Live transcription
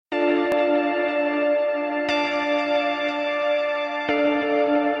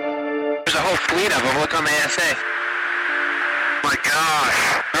whole fleet of them. Look on the ASA. My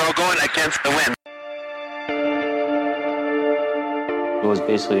gosh. They're all going against the wind. It was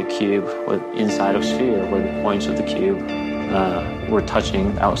basically a cube with inside of a sphere where the points of the cube were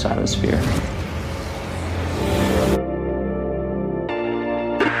touching outside of the sphere.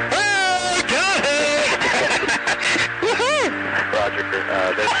 Oh, got it! Woohoo! Roger.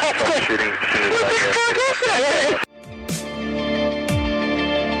 There's troubleshooting as soon as I get.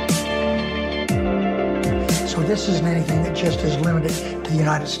 So this isn't anything that just is limited to the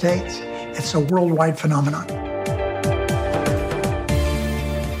United States. It's a worldwide phenomenon.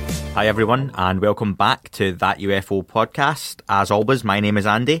 Hi everyone, and welcome back to That UFO podcast. As always, my name is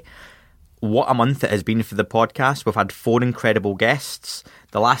Andy. What a month it has been for the podcast. We've had 4 incredible guests.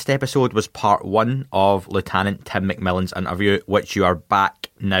 The last episode was part 1 of Lieutenant Tim McMillan's interview, which you are back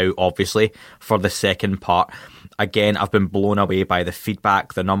now, obviously, for the second part. Again, I've been blown away by the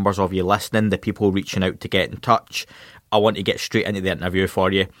feedback, the numbers of you listening, the people reaching out to get in touch. I want to get straight into the interview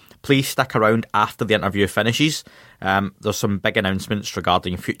for you. Please stick around after the interview finishes. There's some big announcements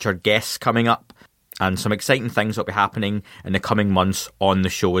regarding future guests coming up and some exciting things that will be happening in the coming months on the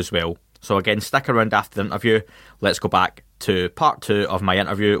show as well. So again, stick around after the interview. Let's go back to part 2 of my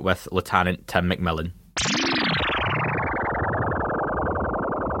interview with Lieutenant Tim McMillan.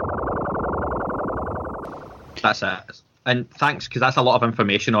 That's it. And thanks, because that's a lot of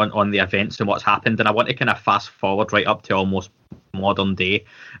information on the events and what's happened. And I want to kind of fast forward right up to almost modern day.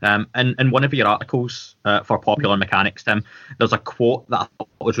 In one of your articles for Popular Mechanics, Tim, there's a quote that I thought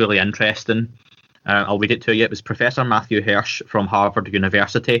was really interesting. I'll read it to you. It was Professor Matthew Hirsch from Harvard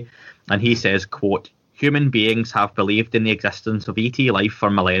University. And he says, quote, "Human beings have believed in the existence of ET life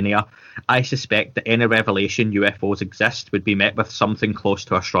for millennia. I suspect that any revelation UFOs exist would be met with something close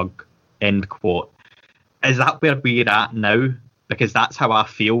to a shrug." End quote. Is that where we're at now? Because that's how I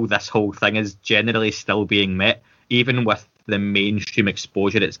feel this whole thing is generally still being met, even with the mainstream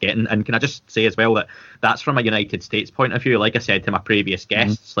exposure it's getting. And can I just say as well that that's from a United States point of view. Like I said to my previous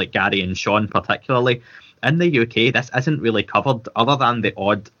guests, like Gary and Sean particularly, in the UK, this isn't really covered other than the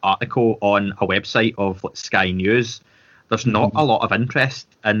odd article on a website of Sky News. There's not a lot of interest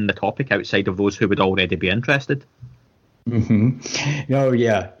in the topic outside of those who would already be interested. Oh,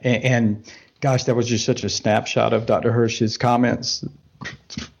 yeah. And gosh, that was just such a snapshot of Dr. Hirsch's comments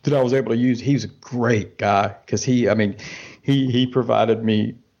that I was able to use. He's a great guy because he provided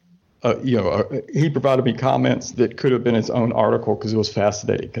me, he provided me comments that could have been his own article because it was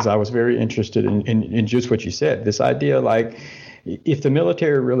fascinating. Because I was very interested in just what you said. This idea, like, if the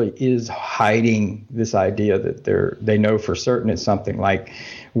military really is hiding this idea that they know for certain it's something, like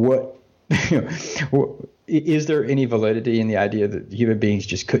what. Is there any validity in the idea that human beings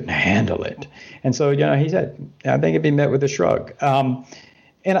just couldn't handle it? And so, he said, I think it'd be met with a shrug. And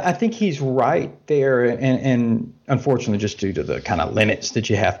I think he's right there. And unfortunately, just due to the kind of limits that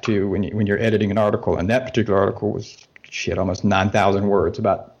you have to when you're editing an article, and that particular article was almost 9,000 words,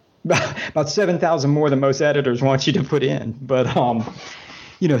 about 7,000 more than most editors want you to put in. But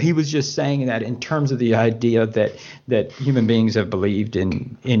he was just saying that in terms of the idea that human beings have believed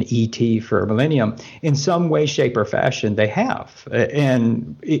in ET for a millennium, in some way, shape, or fashion, they have.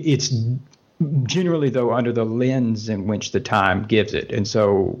 And it's generally, though, under the lens in which the time gives it. And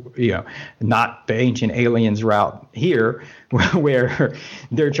so, not the ancient aliens route here, where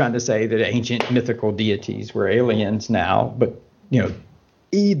they're trying to say that ancient mythical deities were aliens now. But,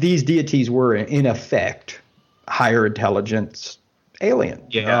 these deities were, in effect, higher intelligence alien.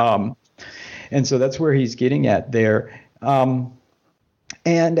 Yeah. And so that's where he's getting at there. I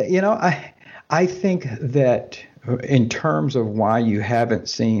think that in terms of why you haven't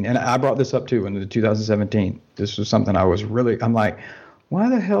seen, and I brought this up too in the 2017, this was something I'm like, why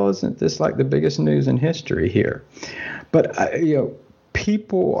the hell isn't this like the biggest news in history here? But,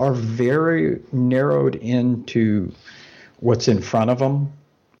 people are very narrowed into what's in front of them.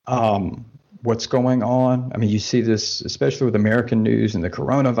 What's going on. I mean, you see this, especially with American news and the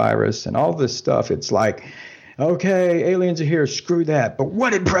coronavirus and all this stuff. It's like, okay, aliens are here, screw that. But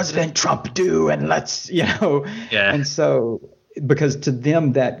what did President Trump do? And let's, Yeah. And so, because to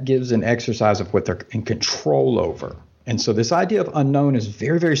them, that gives an exercise of what they're in control over. And so this idea of unknown is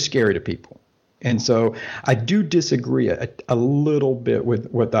very, very scary to people. And so I do disagree a little bit with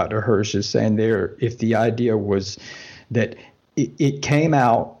what Dr. Hirsch is saying there. If the idea was that it came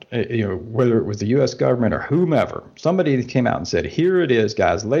out whether it was the U.S. government or whomever, somebody came out and said, here it is,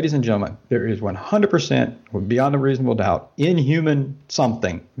 guys, ladies and gentlemen, there is 100%, beyond a reasonable doubt, inhuman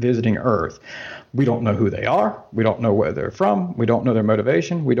something visiting Earth. We don't know who they are. We don't know where they're from. We don't know their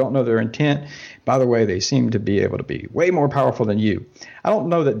motivation. We don't know their intent. By the way, they seem to be able to be way more powerful than you. I don't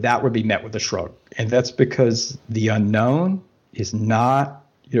know that that would be met with a shrug. And that's because the unknown is not,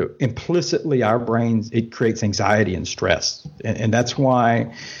 implicitly our brains, it creates anxiety and stress. And that's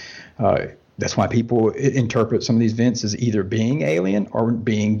why people interpret some of these events as either being alien or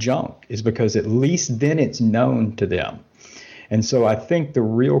being junk, is because at least then it's known to them. And so I think the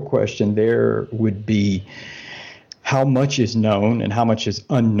real question there would be how much is known and how much is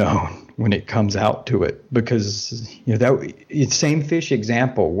unknown when it comes out to it. Because, that same fish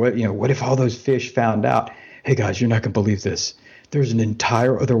example, what if all those fish found out, hey guys, you're not going to believe this. There's an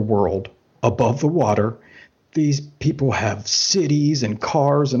entire other world above the water. These people have cities and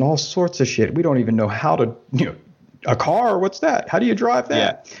cars and all sorts of shit. We don't even know how to, a car, what's that? How do you drive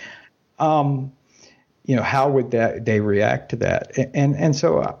that? Yeah. How would they react to that? And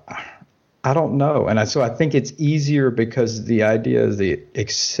so I don't know. And so I think it's easier because the idea is that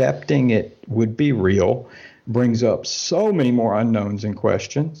accepting it would be real brings up so many more unknowns and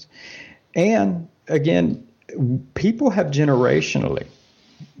questions. And again, people have generationally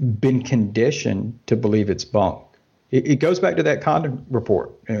been conditioned to believe it's bunk. It goes back to that Condon report.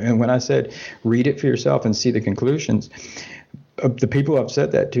 And when I said, read it for yourself and see the conclusions, the people I've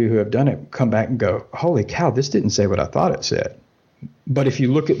said that to who have done it come back and go, holy cow, this didn't say what I thought it said. But if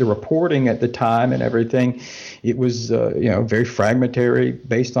you look at the reporting at the time and everything, it was very fragmentary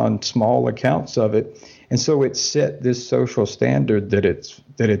based on small accounts of it. And so it set this social standard that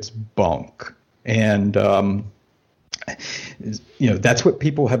it's bunk. And, that's what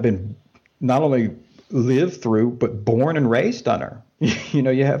people have been not only lived through, but born and raised under.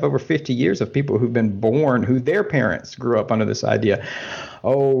 You have over 50 years of people who've been born, who their parents grew up under this idea.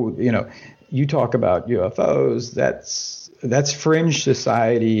 Oh, you talk about UFOs, that's fringe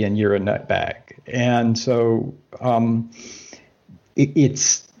society and you're a nutbag. And so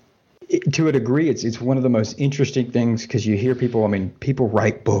it's to a degree, it's one of the most interesting things because you hear people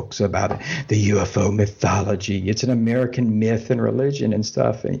write books about it, the UFO mythology. It's an American myth and religion and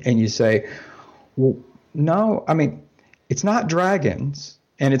stuff. And you say, well, no, it's not dragons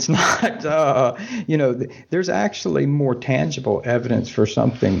and it's not, there's actually more tangible evidence for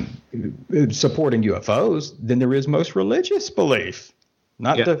something supporting UFOs than there is most religious belief.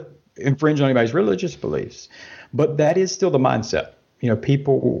 Not to infringe on anybody's religious beliefs, but that is still the mindset.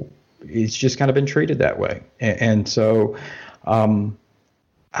 People, it's just kind of been treated that way. And so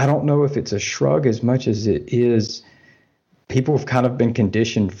I don't know if it's a shrug as much as it is. People have kind of been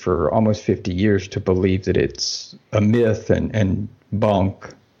conditioned for almost 50 years to believe that it's a myth and bunk.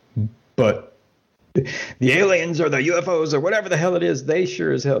 But the aliens or the UFOs or whatever the hell it is, they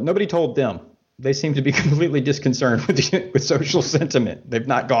sure as hell, nobody told them. They seem to be completely disconcerted with social sentiment. They've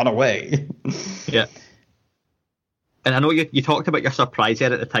not gone away. Yeah. And I know you talked about your surprise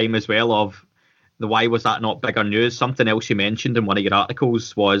there at the time as well of the why was that not bigger news. Something else you mentioned in one of your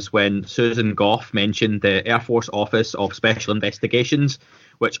articles was when Susan Gough mentioned the Air Force Office of Special Investigations,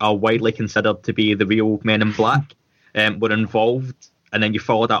 which are widely considered to be the real Men in Black, were involved. And then you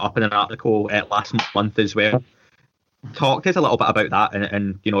followed that up in an article last month as well. Talk to us a little bit about that.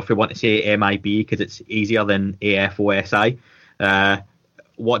 And if we want to say MIB, because it's easier than AFOSI,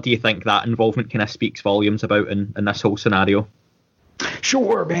 what do you think that involvement kind of speaks volumes about in this whole scenario?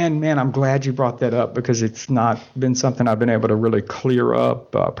 Sure, man, I'm glad you brought that up because it's not been something I've been able to really clear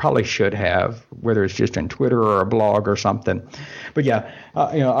up. Probably should have, whether it's just in Twitter or a blog or something. But yeah,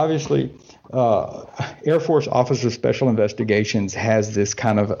 obviously, Air Force Office of Special Investigations has this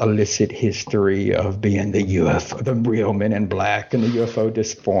kind of illicit history of being the UFO, the real Men in Black, and the UFO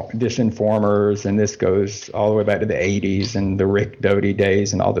disinformers, and this goes all the way back to the 80s and the Rick Doty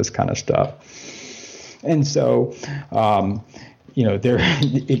days and all this kind of stuff. And so,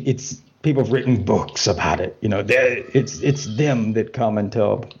 it's people have written books about it. It's them that come and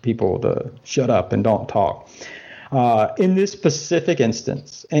tell people to shut up and don't talk. In this specific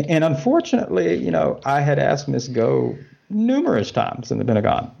instance, and unfortunately, I had asked Ms. Go numerous times in the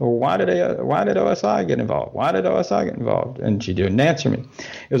Pentagon, well, why did OSI get involved? Why did OSI get involved? And she didn't answer me.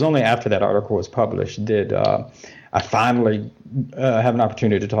 It was only after that article was published did I finally have an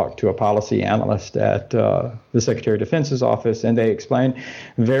opportunity to talk to a policy analyst at the Secretary of Defense's office, and they explained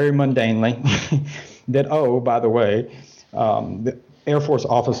very mundanely that, oh, by the way, the Air Force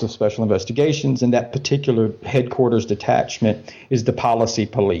Office of Special Investigations and that particular headquarters detachment is the policy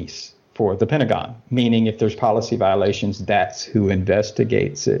police. for the Pentagon, meaning if there's policy violations, that's who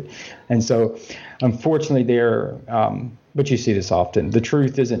investigates it. And so, unfortunately, but you see this often, the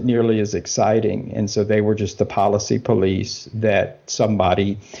truth isn't nearly as exciting. And so they were just the policy police that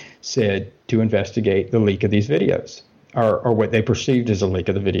somebody said to investigate the leak of these videos, or what they perceived as a leak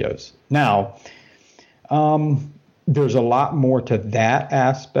of the videos. Now, there's a lot more to that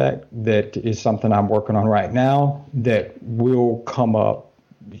aspect that is something I'm working on right now that will come up,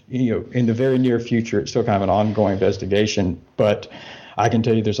 in the very near future. It's still kind of an ongoing investigation, but I can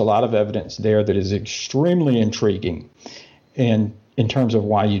tell you there's a lot of evidence there that is extremely intriguing in terms of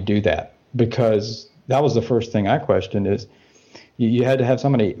why you do that, because that was the first thing I questioned is you had to have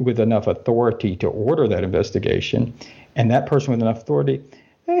somebody with enough authority to order that investigation, and that person with enough authority,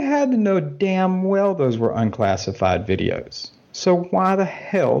 they had to know damn well those were unclassified videos. So why the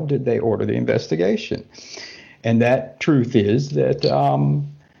hell did they order the investigation? And that truth is that,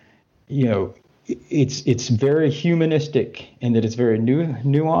 it's very humanistic in that it's very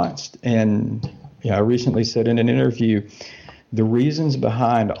nuanced. And I recently said in an interview, the reasons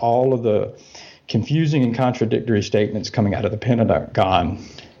behind all of the confusing and contradictory statements coming out of the Pentagon,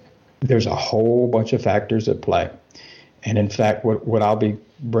 there's a whole bunch of factors at play. And in fact, what I'll be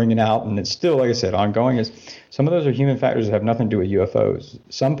bringing out, and it's still, like I said, ongoing, is some of those are human factors that have nothing to do with UFOs.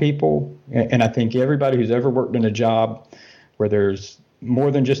 Some people, and I think everybody who's ever worked in a job where there's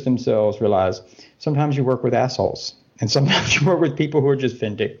more than just themselves, realize sometimes you work with assholes, and sometimes you work with people who are just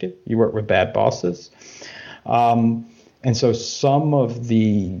vindictive. You work with bad bosses. And so some of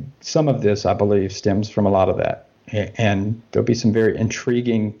this, I believe, stems from a lot of that. And there'll be some very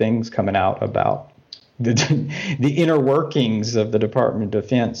intriguing things coming out about the inner workings of the Department of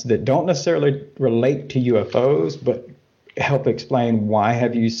Defense that don't necessarily relate to UFOs, but help explain why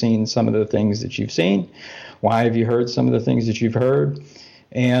have you seen some of the things that you've seen? Why have you heard some of the things that you've heard?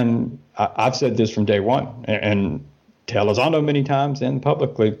 And I've said this from day one, and to Elizondo many times and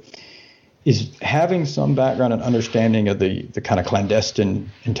publicly, is having some background and understanding of the kind of clandestine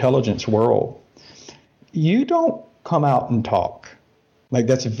intelligence world. You don't come out and talk. Like,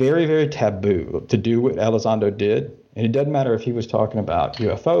 that's very, very taboo to do what Elizondo did. And it doesn't matter if he was talking about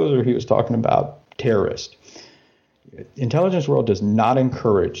UFOs or he was talking about terrorists. Intelligence world does not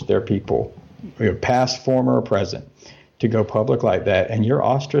encourage their people, past, former, or present, to go public like that. And you're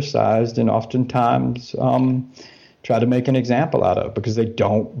ostracized and oftentimes try to make an example out of, because they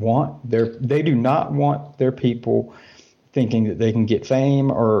do not want their people thinking that they can get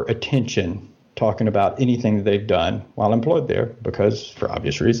fame or attention talking about anything that they've done while employed there, because for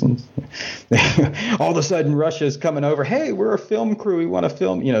obvious reasons, all of a sudden Russia's coming over. Hey, we're a film crew. We want to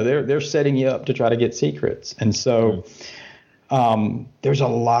film. They're setting you up to try to get secrets. And so there's a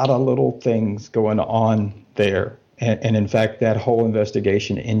lot of little things going on there. And in fact, that whole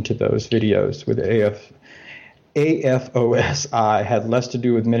investigation into those videos with AFOSI had less to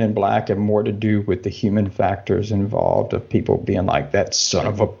do with Men in Black and more to do with the human factors involved of people being like, that son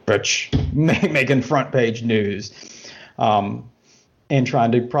of a bitch, making front page news, and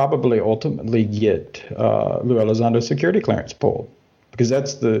trying to probably ultimately get Lou Elizondo's security clearance pulled, because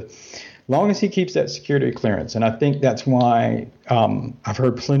that's long as he keeps that security clearance. And I think that's why I've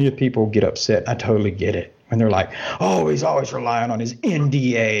heard plenty of people get upset. I totally get it. And they're like, oh, he's always relying on his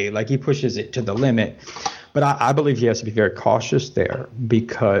NDA, like he pushes it to the limit. But I believe he has to be very cautious there,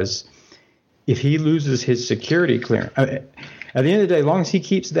 because if he loses his security clearance, at the end of the day, as long as he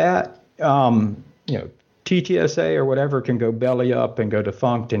keeps that, TTSA or whatever can go belly up and go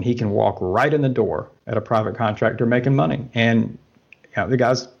defunct, and he can walk right in the door at a private contractor making money. And the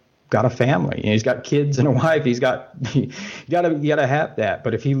guy's got a family, and he's got kids and a wife. You gotta have that.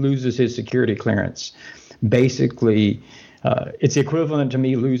 But if he loses his security clearance, basically, it's equivalent to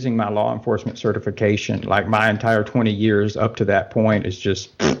me losing my law enforcement certification. Like, my entire 20 years up to that point is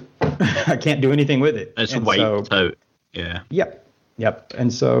just, I can't do anything with it. It's wiped out. Yeah. Yep.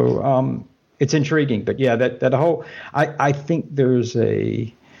 And so it's intriguing. But yeah, that whole, I think there's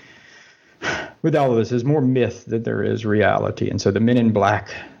with all of this, there's more myth than there is reality. And so the Men in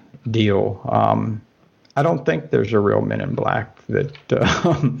Black deal, I don't think there's a real Men in Black that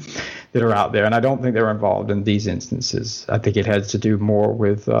are out there, and I don't think they're involved in these instances. I think it has to do more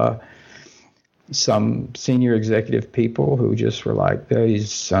with some senior executive people who just were like,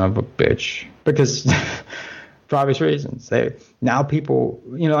 "These son of a bitch," because for obvious reasons. Now people,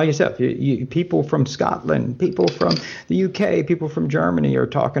 like you said, people from Scotland, people from the UK, people from Germany are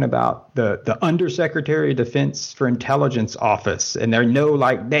talking about the Undersecretary of Defense for Intelligence Office, and they know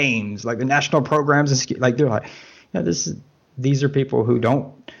like names, like the National Programs and like they're like, these are people who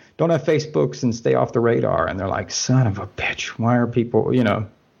don't have Facebooks and stay off the radar, and they're like, son of a bitch, why are people,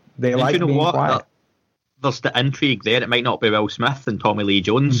 They And like you know being what? quiet. There's the intrigue there. It might not be Will Smith and Tommy Lee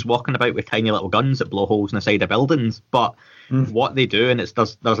Jones walking about with tiny little guns that blow holes in the side of buildings, but what they do, and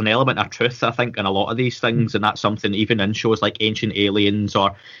there's an element of truth, I think, in a lot of these things, and that's something even in shows like Ancient Aliens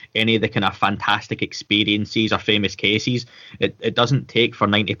or any of the kind of fantastic experiences or famous cases, it doesn't take for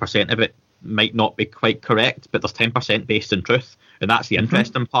 90% of it might not be quite correct, but there's 10% based in truth, and that's the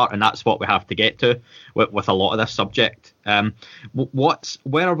interesting part, and that's what we have to get to with a lot of this subject.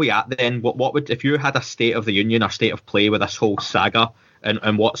 Where are we at then? What would, if you had a state of the union or state of play with this whole saga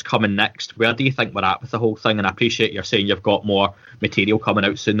and what's coming next, where do you think we're at with the whole thing? And I appreciate you're saying you've got more material coming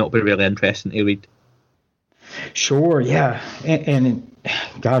out soon. That'll be really interesting to read. Sure, yeah. And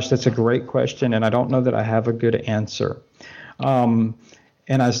gosh, that's a great question, and I don't know that I have a good answer.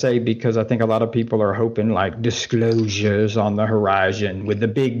 And I say because I think a lot of people are hoping like disclosures on the horizon with the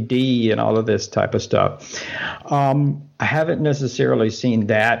big D and all of this type of stuff. I haven't necessarily seen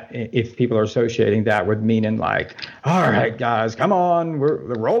that, if people are associating that with meaning like, all right, guys, come on,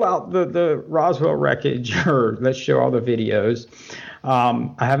 roll out the Roswell wreckage, or let's show all the videos.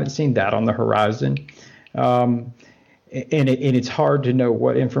 I haven't seen that on the horizon. And it's hard to know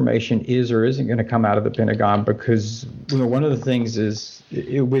what information is or isn't going to come out of the Pentagon, because one of the things is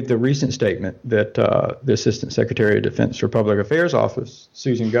with the recent statement that the Assistant Secretary of Defense for Public Affairs Office,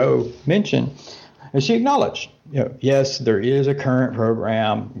 Susan Goh, mentioned, and she acknowledged, yes, there is a current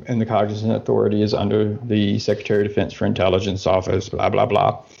program and the Cognizant Authority is under the Secretary of Defense for Intelligence Office, blah, blah,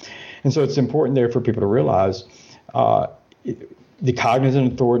 blah. And so it's important there for people to realize the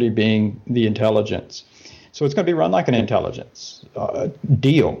Cognizant Authority being the intelligence. So it's going to be run like an intelligence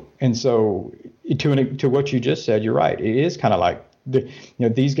deal. And so to what you just said, you're right. It is kind of like,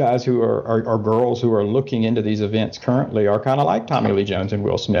 these guys who are girls who are looking into these events currently are kind of like Tommy Lee Jones and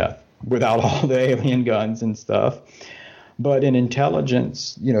Will Smith without all the alien guns and stuff. But in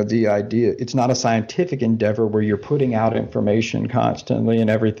intelligence, the idea, it's not a scientific endeavor where you're putting out information constantly and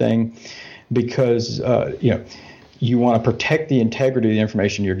everything, because, you want to protect the integrity of the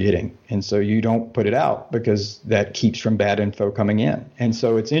information you're getting. And so you don't put it out because that keeps from bad info coming in. And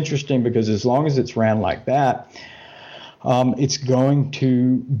so it's interesting because as long as it's ran like that, it's going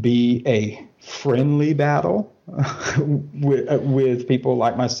to be a friendly battle with people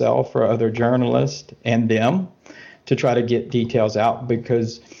like myself or other journalists and them to try to get details out,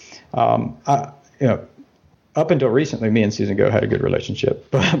 because up until recently, me and Susan Goh had a good relationship,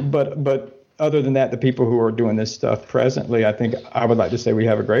 but other than that, the people who are doing this stuff presently, I think I would like to say we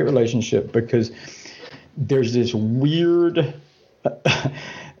have a great relationship, because there's this weird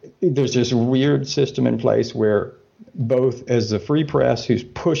system in place where both as the free press who's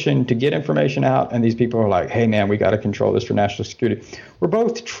pushing to get information out, and these people are like, hey, man, we got to control this for national security. We're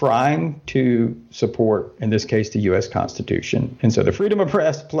both trying to support, in this case, the U.S. Constitution. And so the freedom of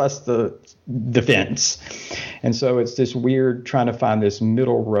press plus the defense. And so it's this weird trying to find this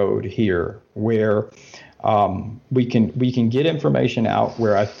middle road here where we can get information out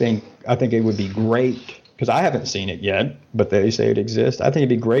where I think it would be great, because I haven't seen it yet, but they say it exists. I think it'd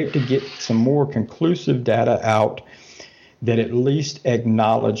be great to get some more conclusive data out that at least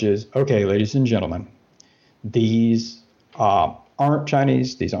acknowledges, okay, ladies and gentlemen, these aren't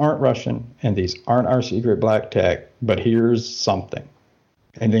Chinese, these aren't Russian, and these aren't our secret black tech, but here's something.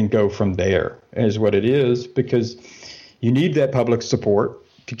 And then go from there is what it is, because you need that public support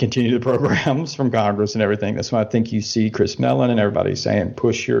to continue the programs from Congress and everything. That's why I think you see Chris Mellon and everybody saying,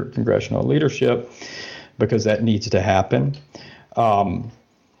 push your congressional leadership, because that needs to happen.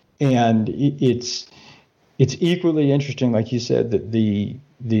 And it's equally interesting, like you said, that the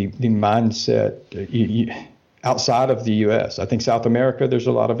mindset outside of the U.S. I think South America, there's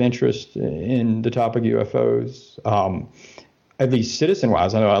a lot of interest in the topic of UFOs, at least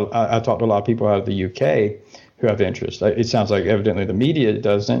citizen-wise. I know I talked to a lot of people out of the U.K. who have interest. It sounds like evidently the media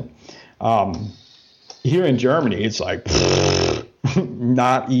doesn't. Here in Germany, it's like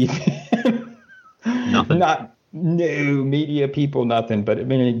not even. Nothing. No media people, nothing. But I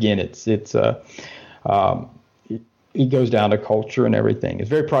mean, again, it goes down to culture and everything. It's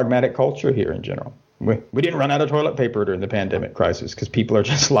very pragmatic culture here in general. We didn't run out of toilet paper during the pandemic crisis because people are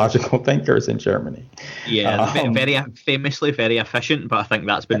just logical thinkers in Germany. Yeah, very famously very efficient. But I think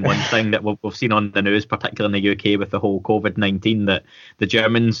that's been one thing that we've seen on the news, particularly in the UK with the whole COVID-19, that the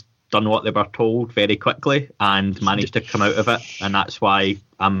Germans done what they were told very quickly and managed to come out of it. And that's why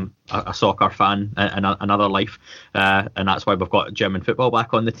I'm a soccer fan in another life. And that's why we've got German football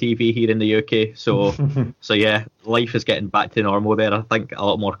back on the TV here in the UK. So yeah, life is getting back to normal there, I think, a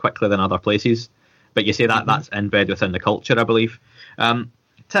lot more quickly than other places. But you say that that's inbred within the culture, I believe.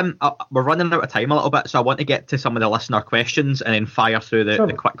 Tim, we're running out of time a little bit, so I want to get to some of the listener questions and then fire through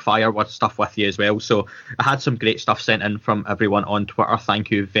the quick fire stuff with you as well. So I had some great stuff sent in from everyone on Twitter. Thank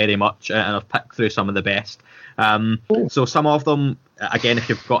you very much, and I've picked through some of the best. So some of them, again, if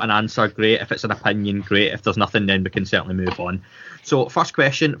you've got an answer, great. If it's an opinion, great. If there's nothing, then we can certainly move on. So first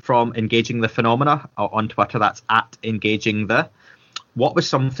question from Engaging the Phenomena on Twitter. That's at Engaging the. What was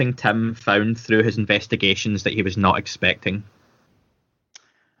something Tim found through his investigations that he was not expecting?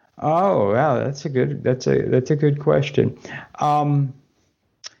 Oh, wow, that's a good question.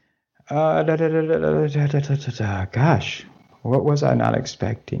 Gosh, what was I not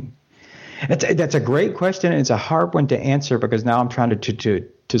expecting? That's a great question, and it's a hard one to answer because now I'm trying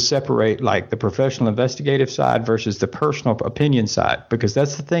to separate like the professional investigative side versus the personal opinion side, because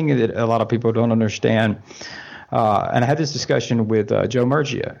that's the thing that a lot of people don't understand. And I had this discussion with Joe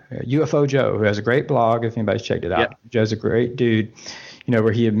Murgia, UFO Joe, who has a great blog, if anybody's checked it out. Yep. Joe's a great dude,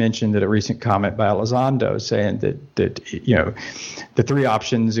 where he had mentioned that a recent comment by Elizondo saying that the three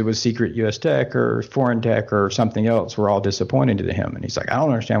options, it was secret U.S. tech or foreign tech or something else, were all disappointing to him. And he's like, I don't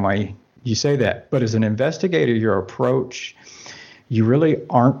understand why you say that. But as an investigator, your approach, you really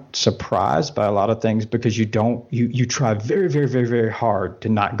aren't surprised by a lot of things because you try very, very, very, very hard to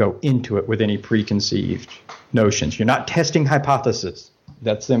not go into it with any preconceived notions. You're not testing hypotheses.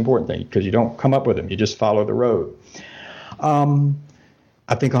 That's the important thing, because you don't come up with them. You just follow the road.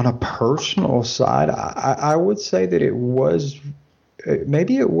 I think on a personal side, I would say that it was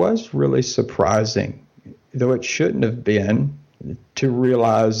really surprising, though it shouldn't have been, to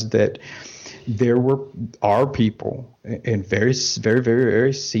realize that there are people in very, very, very,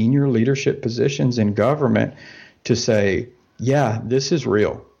 very senior leadership positions in government to say, yeah, this is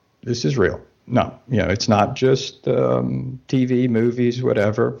real. This is real. No, it's not just TV, movies,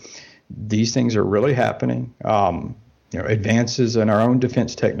 whatever. These things are really happening. Advances in our own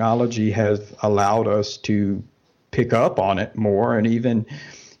defense technology have allowed us to pick up on it more, and even,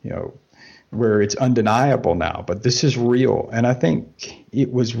 where it's undeniable now. But this is real, and I think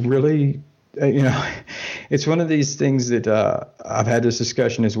it was really, it's one of these things that I've had this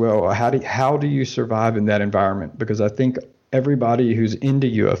discussion as well. How do you survive in that environment? Because I think everybody who's into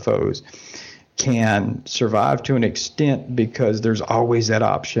UFOs can survive to an extent, because there's always that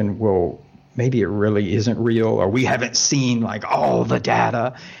option. Well, maybe it really isn't real, or we haven't seen like all the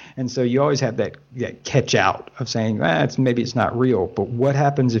data. And so you always have that catch out of saying, maybe it's not real. But what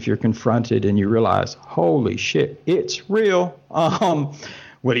happens if you're confronted and you realize, holy shit, it's real?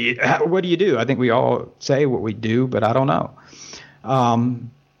 What do you do? I think we all say what we do, but I don't know.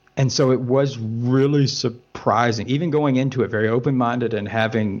 And so it was really surprising, even going into it very open-minded and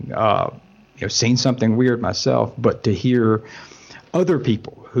having seen something weird myself, but to hear other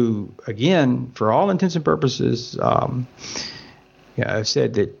people who, again, for all intents and purposes, I've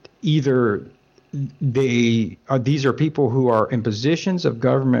said that either these are people who are in positions of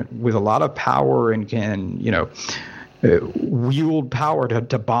government with a lot of power and can, wield power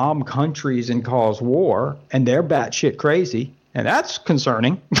to bomb countries and cause war, and they're batshit crazy, and that's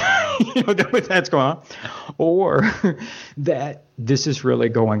concerning, that's going on, or that this is really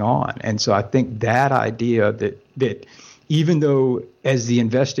going on. And so I think that idea that even though as the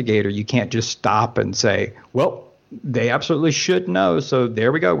investigator, you can't just stop and say, well, they absolutely should know, so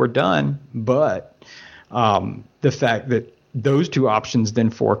there we go, we're done. But the fact that those two options then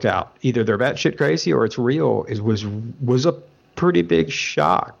fork out, either they're batshit crazy or it's real, was a pretty big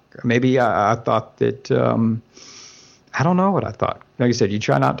shock. Maybe I thought that, I don't know what I thought. Like I said, you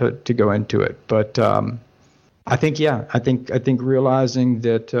try not to go into it. But I think realizing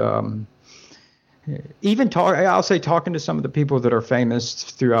that even talking to some of the people that are famous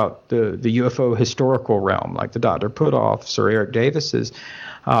throughout the UFO historical realm, like the Dr. Puthoffs or Eric Davises,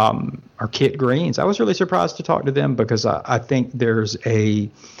 or Kit Greens. I was really surprised to talk to them, because I think there's a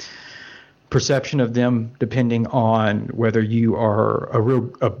perception of them depending on whether you are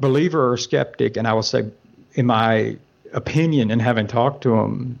a believer or skeptic. And I will say, in my opinion, and having talked to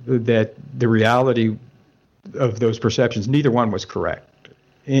them, that the reality of those perceptions, neither one was correct.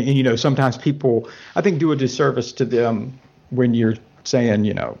 And sometimes people, I think, do a disservice to them when you're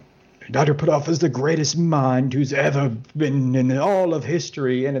saying, Dr. Puthoff is the greatest mind who's ever been in all of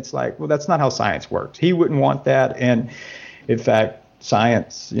history. And it's like, well, that's not how science works. He wouldn't want that. And in fact,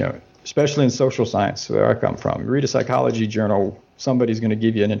 science, especially in social science, where I come from, you read a psychology journal, somebody's going to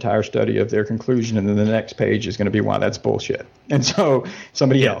give you an entire study of their conclusion, and then the next page is going to be why that's bullshit. And so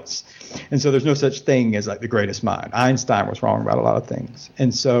somebody else. And so there's no such thing as like the greatest mind. Einstein was wrong about a lot of things.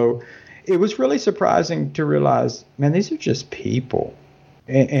 And so it was really surprising to realize, man, these are just people.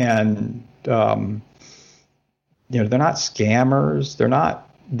 And they're not scammers. They're not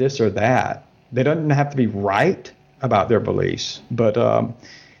this or that. They don't have to be right about their beliefs, but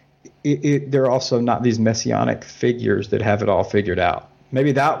they're also not these messianic figures that have it all figured out.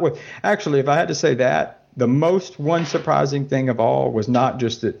 Maybe that would actually, if I had to say that, the most one surprising thing of all was not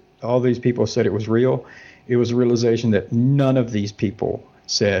just that all these people said it was real. It was a realization that none of these people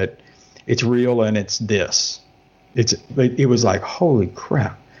said it's real and it's this. It was like, holy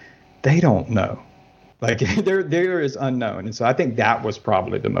crap, they don't know. Like there is unknown, and so I think that was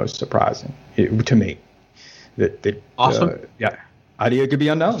probably the most surprising to me. That awesome. Idea could be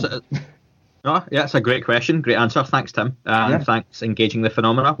unknown. Yeah, it's a great question. Great answer. Thanks, Tim. Thanks engaging the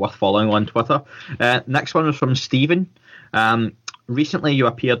phenomena. Worth following on Twitter. Next one was from Stephen. Recently, you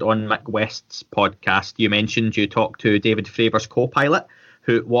appeared on Mick West's podcast. You mentioned you talked to David Fravor's co-pilot,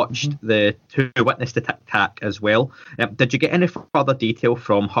 who watched who witnessed the Tic Tac as well. Did you get any further detail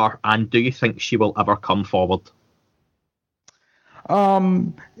from her, and do you think she will ever come forward?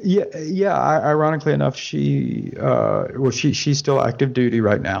 Ironically enough, she's still active duty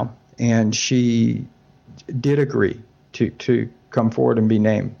right now, and she did agree to come forward and be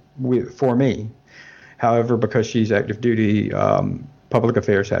named for me. However, because she's active duty, Public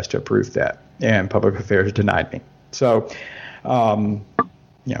Affairs has to approve that, and Public Affairs denied me. So,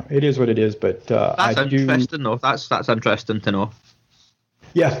 it is what it is. But that's interesting, though. That's interesting to know.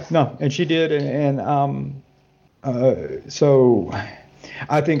 Yeah, no, and she did, so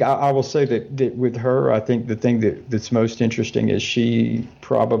I think I will say that with her, I think the thing that's most interesting is she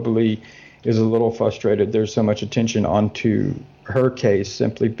probably is a little frustrated. There's so much attention onto her case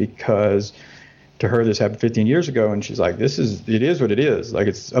simply because to her this happened 15 years ago, and she's like, it is what it is. Like,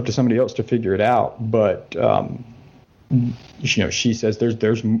 it's up to somebody else to figure it out. But she says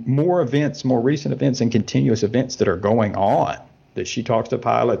there's more events, more recent events and continuous events that are going on, that she talks to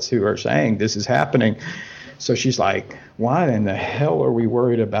pilots who are saying this is happening. So she's like, why in the hell are we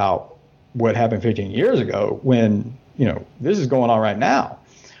worried about what happened 15 years ago when, this is going on right now?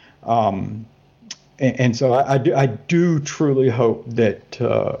 And so I do truly hope that,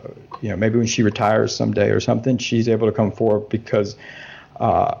 maybe when she retires someday or something, she's able to come forward, because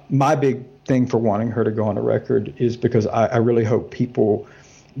my big thing for wanting her to go on the record is because I really hope people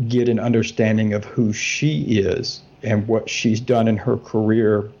get an understanding of who she is and what she's done in her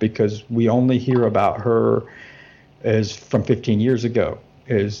career, because we only hear about her as from 15 years ago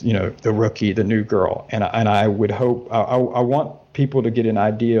as, the rookie, the new girl. And I would hope, I want people to get an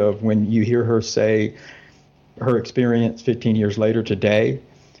idea of, when you hear her say her experience 15 years later today,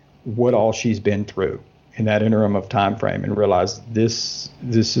 what all she's been through in that interim of time frame, and realize this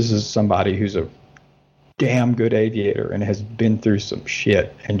is somebody who's a damn good aviator and has been through some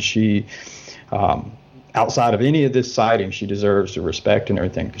shit. And she, outside of any of this sighting, she deserves the respect and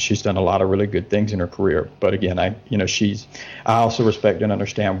everything, because she's done a lot of really good things in her career. But again, I also respect and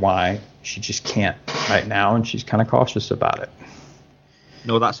understand why she just can't right now, and she's kind of cautious about it.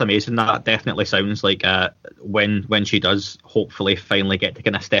 No, that's amazing. That definitely sounds like when she does hopefully finally get to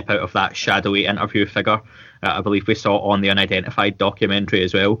kind of step out of that shadowy interview figure. I believe we saw on the Unidentified documentary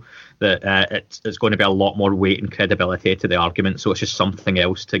as well that it's going to be a lot more weight and credibility to the argument. So it's just something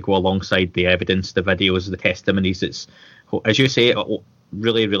else to go alongside the evidence, the videos, the testimonies. It's, as you say, a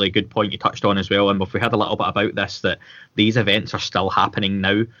really, really good point you touched on as well. And we've heard a little bit about this, that these events are still happening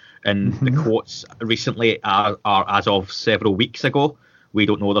now. And the quotes recently are as of several weeks ago. We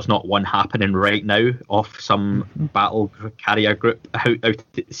don't know, there's not one happening right now off some battle carrier group out at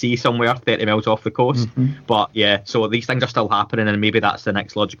sea somewhere 30 miles off the coast. But yeah, so these things are still happening, and maybe that's the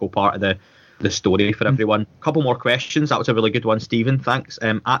next logical part of the story for everyone. Couple more questions. That was a really good one, Stephen. Thanks.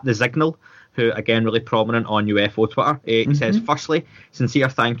 At the Signal, who again really prominent on UFO Twitter, he says, firstly, sincere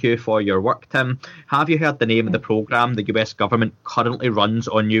thank you for your work, Tim. Have you heard the name of the program the US government currently runs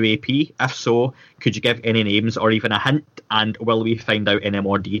on UAP? If so, could you give any names or even a hint? And will we find out any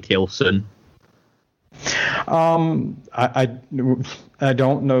more detail soon? I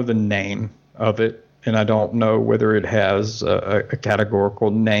don't know the name of it, and I don't know whether it has a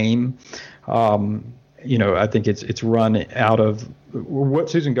categorical name. I think it's run out of what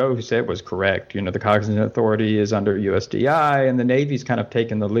Susan Goh said was correct. The Cognizant Authority is under USDI, and the Navy's kind of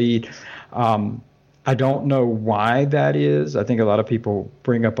taken the lead. I don't know why that is. I think a lot of people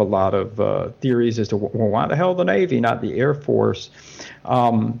bring up a lot of theories as to, why the hell the Navy, not the Air Force?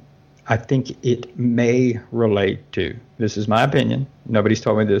 I think it may relate to, this is my opinion, nobody's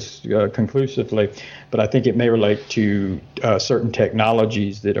told me this conclusively, but I think it may relate to certain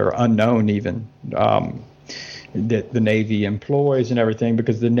technologies that are unknown even, that the Navy employs and everything,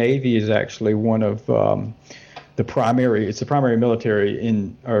 because the Navy is actually one of the primary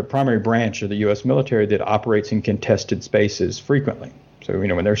military or primary branch of the U.S. military that operates in contested spaces frequently. So,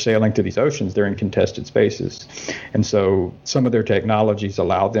 when they're sailing through these oceans, they're in contested spaces. And so some of their technologies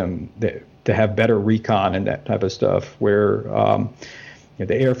allow them to have better recon and that type of stuff, where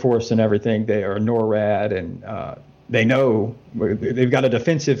the Air Force and everything, they are NORAD, and they know they've got a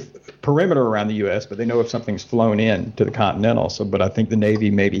defensive perimeter around the U.S., but they know if something's flown in to the Continental. But I think the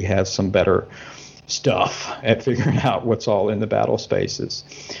Navy maybe has some better stuff at figuring out what's all in the battle spaces.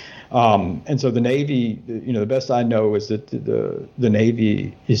 And so the Navy, the best I know is that the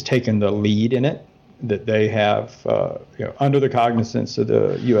Navy is taking the lead in it, that they have, under the cognizance of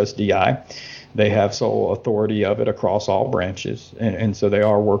the USDI, they have sole authority of it across all branches. And so they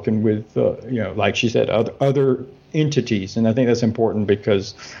are working with, like she said, other entities. And I think that's important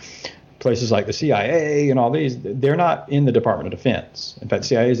because places like the CIA and all these, they're not in the Department of Defense. In fact,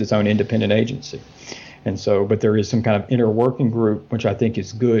 CIA is its own independent agency. And so, but there is some kind of inner working group, which I think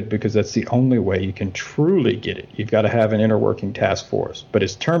is good because that's the only way you can truly get it. You've got to have an inner working task force. But in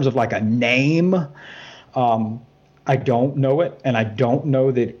terms of like a name, I don't know it. And I don't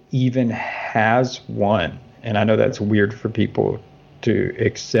know that it even has one. And I know that's weird for people to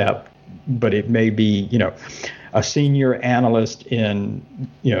accept, but it may be, a senior analyst in,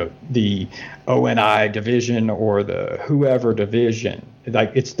 the ONI division or the whoever division.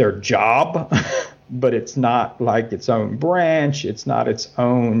 Like, it's their job. But it's not like its own branch. It's not its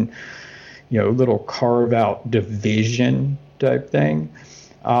own, little carve out division type thing.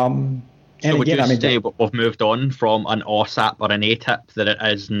 And so would again, you say we've moved on from an OSAP or an ATIP, that it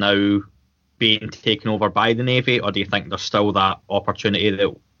is now being taken over by the Navy, or do you think there's still that opportunity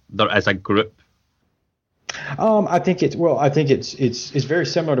that there is a group? I think it's very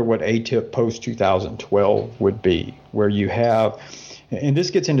similar to what ATIP post 2012 would be, where you have. And this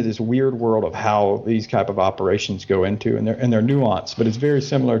gets into this weird world of how these type of operations go into, and they're nuanced, but it's very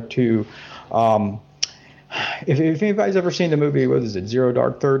similar to, if anybody's ever seen the movie, what is it, Zero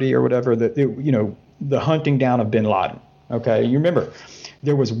Dark 30 or whatever, the hunting down of bin Laden. Okay, you remember,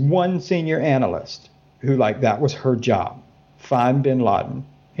 there was one senior analyst who, that was her job, find bin Laden,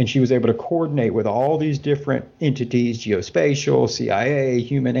 and she was able to coordinate with all these different entities, geospatial, CIA,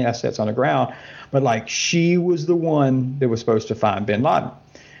 human assets on the ground. But she was the one that was supposed to find bin Laden.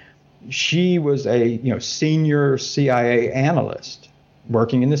 She was a senior CIA analyst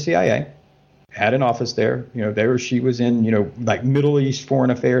working in the CIA, had an office there. She was in Middle East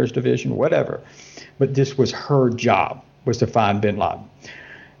Foreign Affairs Division, whatever. But this was her job, was to find bin Laden.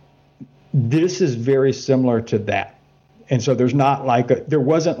 This is very similar to that. And so there's not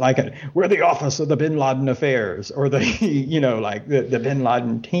we're the Office of the Bin Laden Affairs or the, the Bin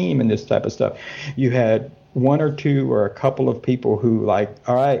Laden team and this type of stuff. You had one or two or a couple of people who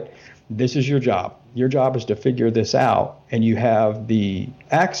all right, this is your job. Your job is to figure this out. And you have the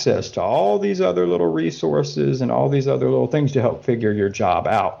access to all these other little resources and all these other little things to help figure your job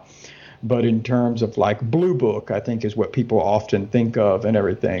out. But in terms of Blue Book, I think is what people often think of and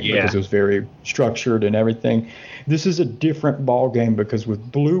everything, because it was very structured and everything. This is a different ball game because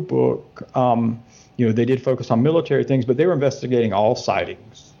with Blue Book, they did focus on military things, but they were investigating all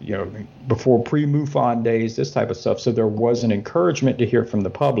sightings, before pre-MUFON days, this type of stuff. So there was an encouragement to hear from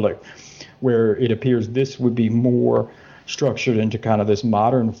the public, where it appears this would be more structured into kind of this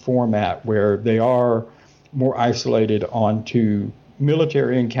modern format where they are more isolated onto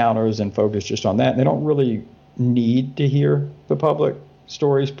military encounters and focus just on that. And they don't really need to hear the public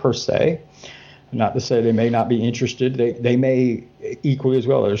stories per se. Not to say they may not be interested. They may equally as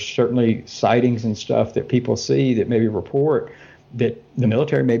well. There's certainly sightings and stuff that people see that maybe report that the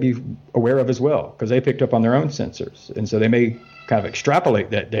military may be aware of as well, because they picked up on their own sensors. And so they may kind of extrapolate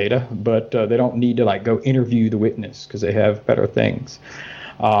that data, but they don't need to go interview the witness because they have better things.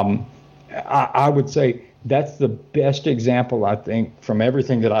 I would say that's the best example, I think, from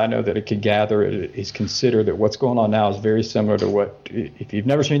everything that I know that it could gather, is consider that what's going on now is very similar to what, if you've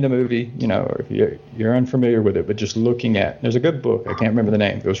never seen the movie, or if you're unfamiliar with it, but just looking at, there's a good book, I can't remember the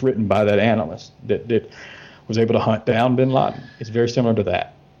name, it was written by that analyst that was able to hunt down bin Laden. It's very similar to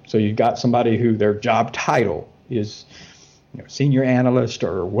that. So you've got somebody who their job title is senior analyst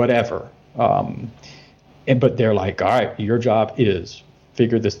or whatever, but they're all right, your job is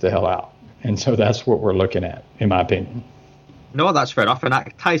figure this the hell out. And so that's what we're looking at, in my opinion. No, that's fair enough. And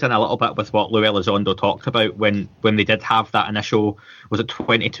that ties in a little bit with what Lou Elizondo talked about when they did have that initial, was it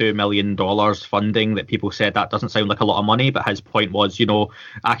 $22 million funding, that people said that doesn't sound like a lot of money. But his point was,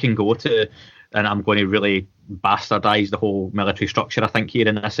 I can go to, and I'm going to really bastardize the whole military structure, I think, here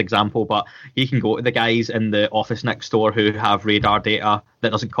in this example, but he can go to the guys in the office next door who have radar data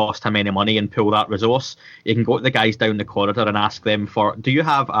that doesn't cost him any money and pull that resource. You can go to the guys down the corridor and ask them do you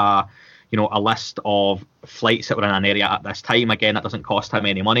have a a list of flights that were in an area at this time. Again, that doesn't cost him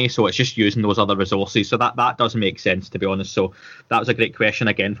any money, so it's just using those other resources. So that does make sense, to be honest. So that was a great question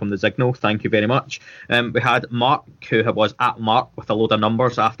again from the Signal. Thank you very much. We had Mark, who was at Mark with a load of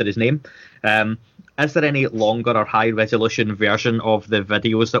numbers after his name. Is there any longer or high resolution version of the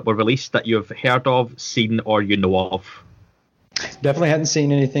videos that were released that you've heard of, seen, or you know of? Definitely hadn't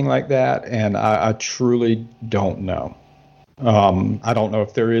seen anything like that, and I truly don't know. I don't know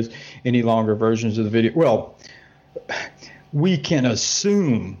if there is any longer versions of the video. Well, we can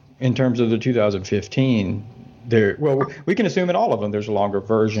assume in terms of the 2015, we can assume in all of them there's a longer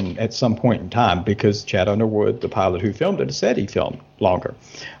version at some point in time, because Chad Underwood, the pilot who filmed it, said he filmed longer.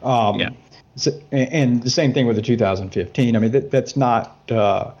 And the same thing with the 2015. I mean, that's not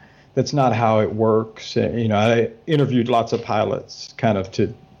how it works. I interviewed lots of pilots, kind of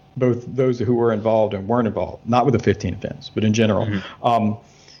to both those who were involved and weren't involved, not with the 15 events, but in general. Mm-hmm.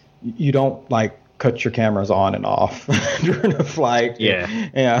 You don't cut your cameras on and off during a flight.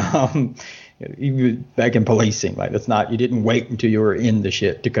 Even back in policing, that's not, you didn't wait until you were in the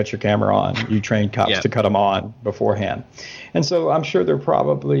shit to cut your camera on. You trained cops to cut them on beforehand. And so I'm sure there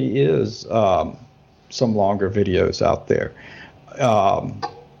probably is some longer videos out there.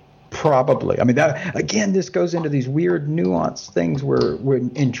 Probably. I mean, that again, this goes into these weird nuanced things where we're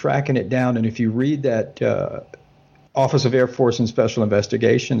in tracking it down. And if you read that Office of Air Force and Special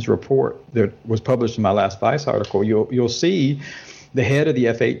Investigations report that was published in my last Vice article, you'll see the head of the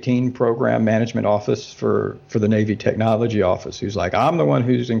F-18 Program Management Office for the Navy Technology Office, who's like, I'm the one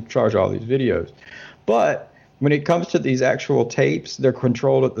who's in charge of all these videos. But when it comes to these actual tapes, they're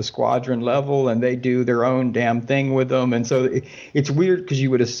controlled at the squadron level, and they do their own damn thing with them. And so it's weird, because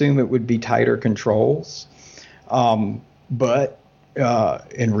you would assume it would be tighter controls. But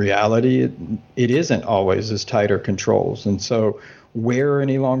in reality, it isn't always as tighter controls. And so where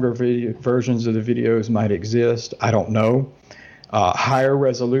any longer versions of the videos might exist, I don't know. Higher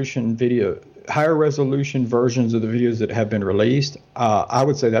resolution versions of the videos that have been released, I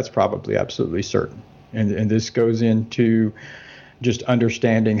would say that's probably absolutely certain. And this goes into just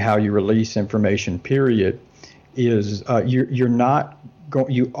understanding how you release information, period, is you're not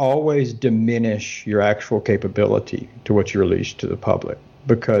going, you always diminish your actual capability to what you release to the public,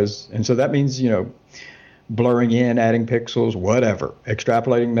 and so that means, blurring in, adding pixels, whatever,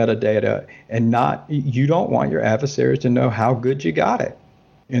 extrapolating metadata, and you don't want your adversaries to know how good you got it.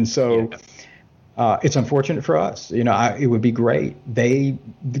 And so it's unfortunate for us. It would be great. The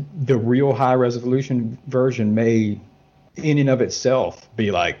real high resolution version may, in and of itself,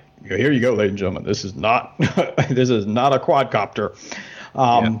 be like, here you go, ladies and gentlemen, this is not a quadcopter.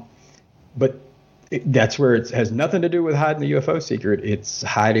 But that's where it has nothing to do with hiding the UFO secret. It's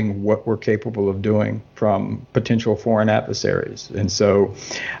hiding what we're capable of doing from potential foreign adversaries. And so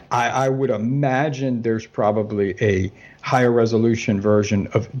I would imagine there's probably a higher resolution version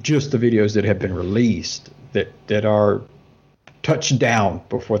of just the videos that have been released that are touched down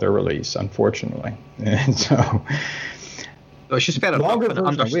before their release, unfortunately. And so it's just fair longer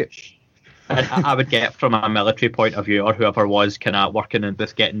enough. version, I wish. I would get, from a military point of view, or whoever was kind of working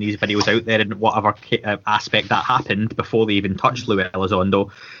with getting these videos out there in whatever aspect that happened before they even touched Lou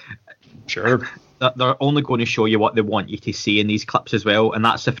Elizondo. Sure. They're only going to show you what they want you to see in these clips as well, and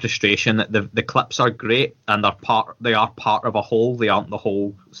that's the frustration that the clips are great and they are part of a whole. They aren't the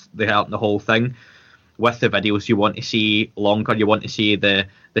whole thing. With the videos, you want to see longer. You want to see the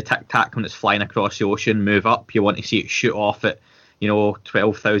Tic Tac when it's flying across the ocean move up. You want to see it shoot off at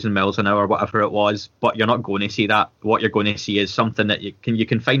 12,000 miles an hour, whatever it was, but you're not going to see that. What you're going to see is something that you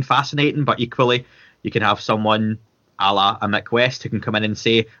can find fascinating, but equally you can have someone a la a Mick West who can come in and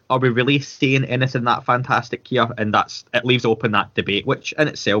say, are we really seeing anything that fantastic here? And it leaves open that debate, which in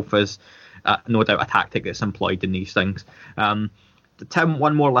itself is no doubt a tactic that's employed in these things. Tim,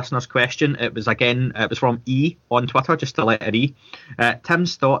 one more listener's question. It was from E on Twitter, just the letter E.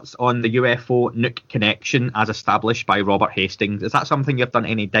 Tim's thoughts on the UFO nuke connection as established by Robert Hastings. Is that something you've done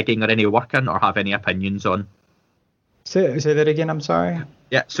any digging or any work in, or have any opinions on? Say that again, I'm sorry.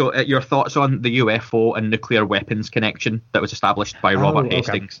 Yeah, so your thoughts on the UFO and nuclear weapons connection that was established by Robert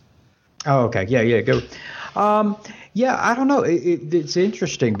Hastings. Oh, okay. Yeah, go. I don't know. It's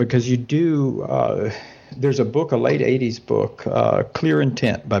interesting because you do... there's a book, a late 80s book, Clear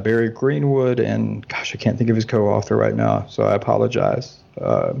Intent by Barry Greenwood, and gosh, I can't think of his co-author right now, so I apologize.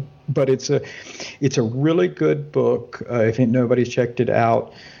 But it's a really good book, if nobody's checked it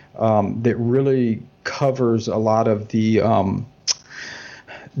out, that really covers a lot of some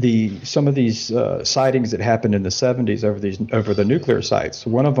of these sightings that happened in the 70s over the nuclear sites.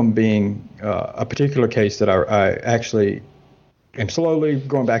 One of them being a particular case that I actually am slowly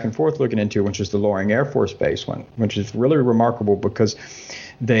going back and forth looking into, which is the Loring Air Force Base one, which is really remarkable because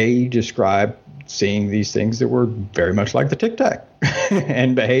they describe seeing these things that were very much like the Tic Tac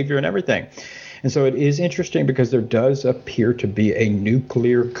and behavior and everything. And so it is interesting because there does appear to be a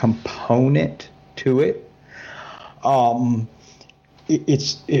nuclear component to it. I'm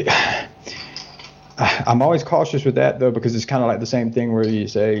always cautious with that, though, because it's kind of like the same thing where you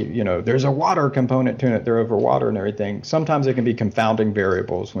say, there's a water component to it. They're over water and everything. Sometimes it can be confounding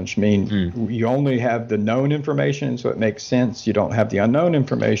variables, which mean you only have the known information, so it makes sense. You don't have the unknown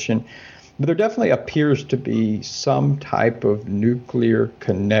information. But there definitely appears to be some type of nuclear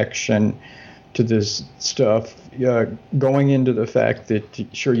connection to this stuff, going into the fact that,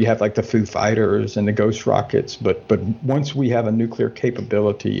 sure, you have like the Foo Fighters and the Ghost rockets, but once we have a nuclear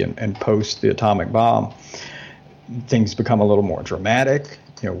capability and post the atomic bomb, things become a little more dramatic.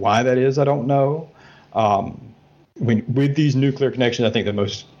 Why that is, I don't know. With these nuclear connections, I think the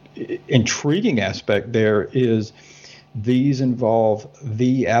most intriguing aspect there is these involve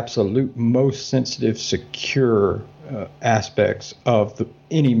the absolute most sensitive, secure aspects of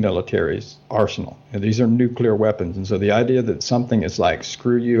any military's arsenal. These are nuclear weapons. And so the idea that something is like,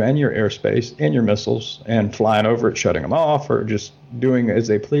 screw you and your airspace and your missiles and flying over it, shutting them off, or just doing as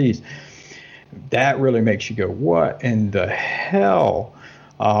they please, that really makes you go, what in the hell?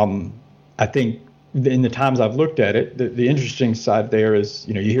 I think in the times I've looked at it, the interesting side there is,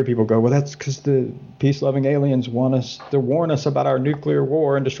 you hear people go, well, that's because the peace-loving aliens want us to warn us about our nuclear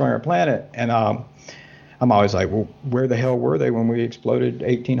war and destroying our planet. And I'm always like, well, where the hell were they when we exploded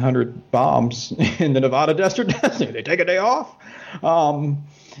 1,800 bombs in the Nevada desert? Did they take a day off?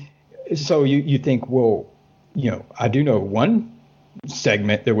 So you think, well, I do know one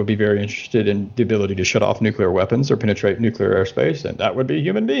segment that would be very interested in the ability to shut off nuclear weapons or penetrate nuclear airspace, and that would be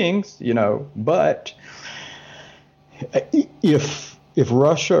human beings, But if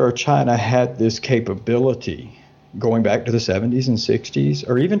Russia or China had this capability, going back to the 70s and 60s,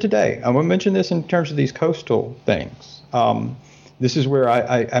 or even today, I'm going to mention this in terms of these coastal things. This is where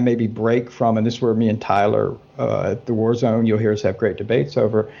I maybe break from, and this is where me and Tyler at the War Zone, you'll hear us have great debates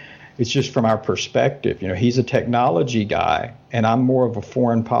over. It's just from our perspective. He's a technology guy, and I'm more of a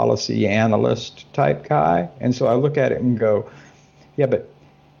foreign policy analyst type guy. And so I look at it and go, yeah, but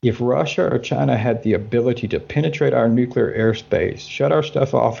if Russia or China had the ability to penetrate our nuclear airspace, shut our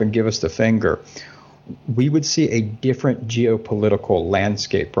stuff off, and give us the finger, we would see a different geopolitical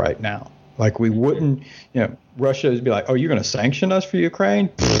landscape right now. Like we wouldn't, Russia would be like, oh, you're going to sanction us for Ukraine?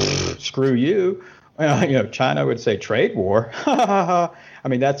 Screw you. China would say trade war. I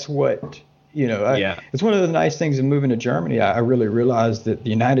mean, that's what, it's one of the nice things in moving to Germany. I really realized that the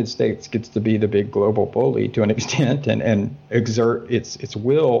United States gets to be the big global bully to an extent and exert its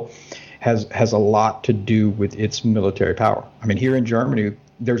will has a lot to do with its military power. I mean, here in Germany,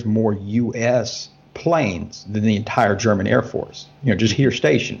 there's more U.S. planes than the entire German Air Force, just here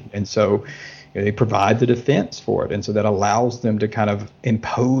stationed. And so they provide the defense for it. And so that allows them to kind of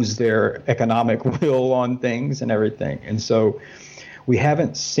impose their economic will on things and everything. And so we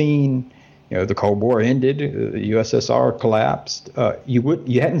haven't seen, the Cold War ended, the USSR collapsed.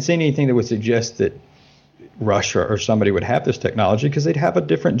 You hadn't seen anything that would suggest that Russia or somebody would have this technology because they'd have a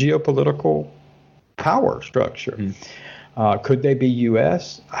different geopolitical power structure. Could they be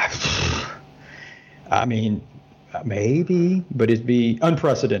U.S.? I mean, maybe, but it'd be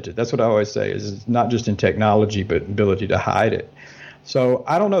unprecedented. That's what I always say, is not just in technology, but ability to hide it. So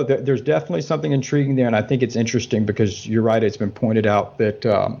I don't know. There's definitely something intriguing there, and I think it's interesting because you're right. It's been pointed out that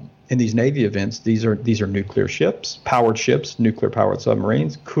in these Navy events, these are nuclear ships, nuclear-powered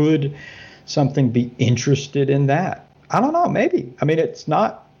submarines. Could something be interested in that? I don't know. Maybe. I mean, it's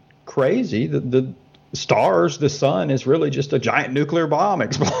not crazy. The stars, the sun is really just a giant nuclear bomb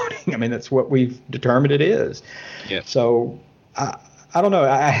exploding. I mean, that's what we've determined it is. Yeah. So I don't know.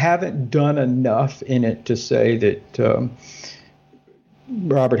 I haven't done enough in it to say that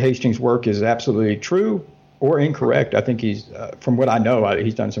Robert Hastings' work is absolutely true or incorrect. I think he's, from what I know,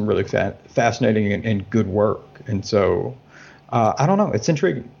 he's done some really fascinating and good work. And so I don't know. It's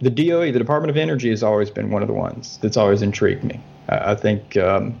intriguing. The DOE, the Department of Energy, has always been one of the ones that's always intrigued me. I think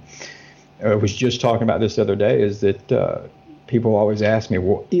I was just talking about this the other day, is that people always ask me,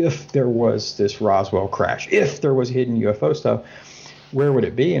 well, if there was this Roswell crash, if there was hidden UFO stuff, where would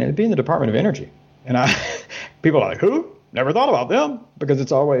it be? And it'd be in the Department of Energy. And people are like, who? Never thought about them, because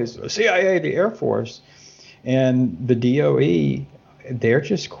it's always the CIA, the Air Force, and the DOE. They're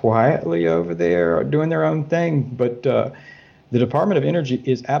just quietly over there doing their own thing. But the Department of Energy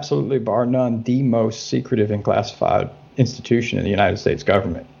is absolutely, bar none, the most secretive and classified institution in the United States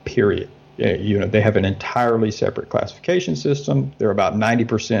government, period. They have an entirely separate classification system. They're about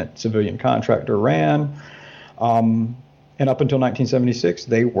 90% civilian contractor ran. And up until 1976,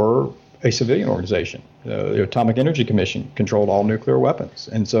 they were a civilian organization. The Atomic Energy Commission controlled all nuclear weapons.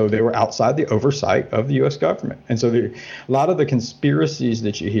 And so they were outside the oversight of the U.S. government. And so a lot of the conspiracies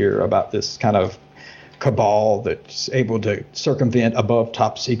that you hear about this kind of cabal that's able to circumvent above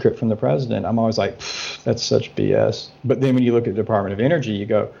top secret from the president, I'm always like, that's such BS. But then when you look at the Department of Energy, you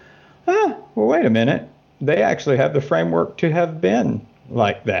go, well, wait a minute. They actually have the framework to have been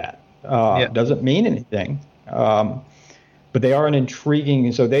like that. Doesn't mean anything. But they are an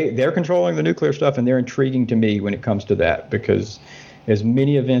intriguing, so they're controlling the nuclear stuff, and they're intriguing to me when it comes to that, because as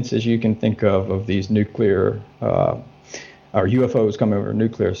many events as you can think of these nuclear or UFOs coming over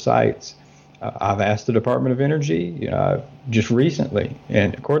nuclear sites, I've asked the Department of Energy, just recently,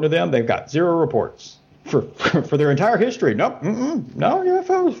 and according to them, they've got zero reports for their entire history. Nope, no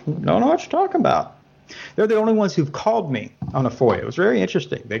UFOs, don't know what you're talking about. They're the only ones who've called me on a FOIA. It was very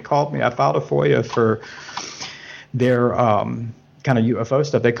interesting. They called me. I filed a FOIA for their kind of UFO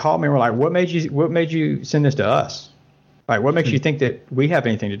stuff. They called me and were like, what made you send this to us? Like, what makes you think that we have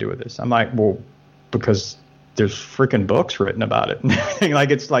anything to do with this? I'm like, well, because there's freaking books written about it.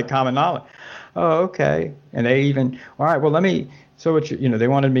 Like, it's like common knowledge. Oh, okay. And they even, all right, well, they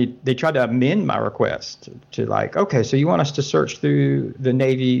tried to amend my request to like, okay, so you want us to search through the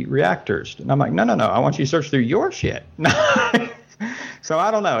Navy reactors. And I'm like, no, I want you to search through your shit. So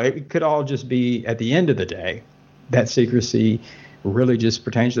I don't know. It could all just be, at the end of the day, that secrecy really just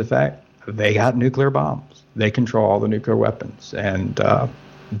pertains to the fact they got nuclear bombs. They control all the nuclear weapons and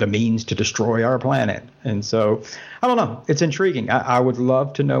the means to destroy our planet. And so, I don't know. It's intriguing. I would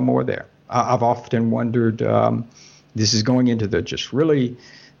love to know more there. I've often wondered, this is going into the just really,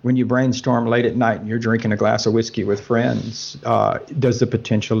 when you brainstorm late at night and you're drinking a glass of whiskey with friends, does the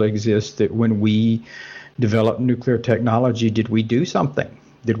potential exist that when we develop nuclear technology, did we do something?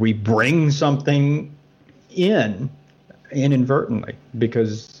 Did we bring something in inadvertently?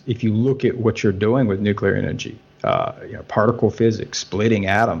 Because if you look at what you're doing with nuclear energy, particle physics, splitting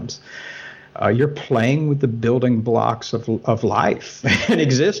atoms, you're playing with the building blocks of life and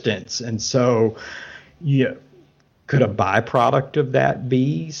existence. And so, could a byproduct of that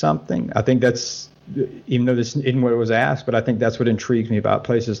be something? I think that's, even though this isn't what it was asked, but I think that's what intrigues me about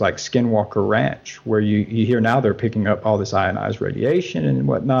places like Skinwalker Ranch, where you hear now they're picking up all this ionized radiation and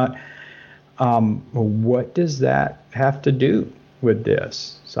whatnot. What does that have to do with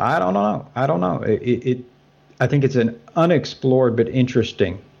this? So I don't know. I think it's an unexplored but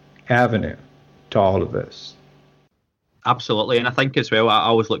interesting avenue to all of this. Absolutely. And I think as well, I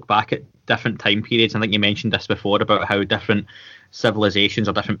always look back at different time periods. I think you mentioned this before about how different civilizations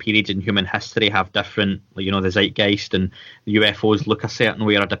or different periods in human history have different, the zeitgeist, and the UFOs look a certain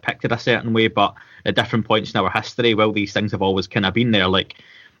way or are depicted a certain way. But at different points in our history, well, these things have always kind of been there. Like,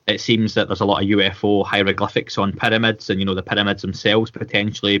 it seems that there's a lot of UFO hieroglyphics on pyramids, and the pyramids themselves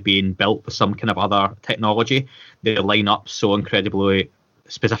potentially being built with some kind of other technology. They line up so incredibly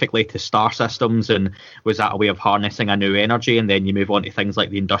specifically to star systems, and was that a way of harnessing a new energy? And then you move on to things like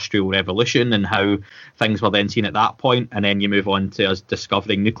the Industrial Revolution and how things were then seen at that point, and then you move on to us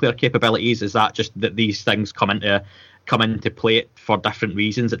discovering nuclear capabilities. Is that just that these things come into play for different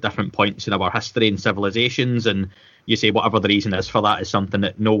reasons at different points in our history and civilizations, and you say whatever the reason is for that is something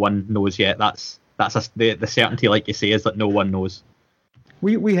that no one knows yet? That's the certainty, like you say, is that no one knows.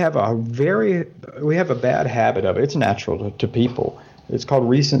 We have a bad habit of it. It's natural to people. It's called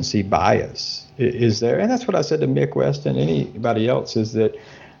recency bias. Is there? And that's what I said to Mick West and anybody else, is that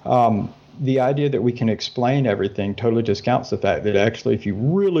the idea that we can explain everything totally discounts the fact that actually, if you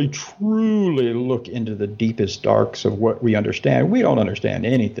really, truly look into the deepest darks of what we understand, we don't understand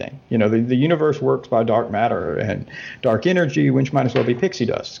anything. The universe works by dark matter and dark energy, which might as well be pixie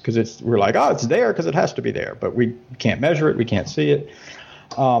dust, because we're like, it's there because it has to be there, but we can't measure it, we can't see it.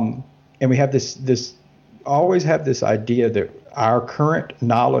 And we have always have this idea that our current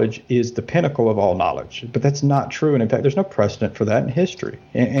knowledge is the pinnacle of all knowledge, but that's not true. And in fact, there's no precedent for that in history.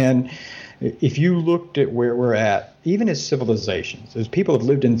 And if you looked at where we're at, even as civilizations, as people have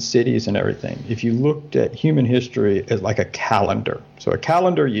lived in cities and everything, if you looked at human history as like a calendar, so a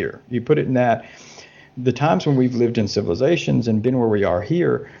calendar year, you put it in that, the times when we've lived in civilizations and been where we are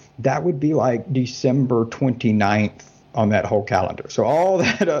here, that would be like December 29th on that whole calendar. So all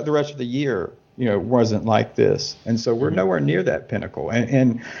that the rest of the year, wasn't like this. And so we're nowhere near that pinnacle.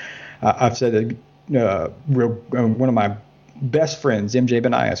 And I've said that one of my best friends, MJ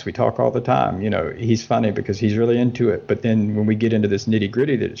Benias, we talk all the time. He's funny because he's really into it. But then when we get into this nitty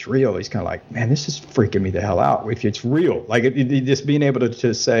gritty that it's real, he's kind of like, man, this is freaking me the hell out if it's real. Like just being able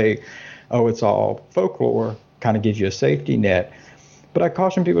to say, oh, it's all folklore, kind of gives you a safety net. But I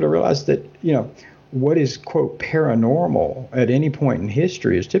caution people to realize that, what is, quote, paranormal at any point in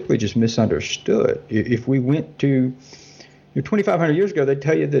history is typically just misunderstood. If we went to 2,500 years ago, they'd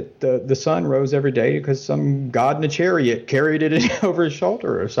tell you that the sun rose every day because some god in a chariot carried it over his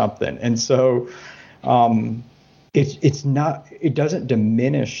shoulder or something. And so it doesn't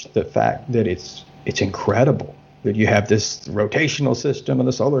diminish the fact that it's incredible that you have this rotational system of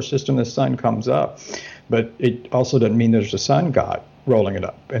the solar system, the sun comes up. But it also doesn't mean there's a sun god rolling it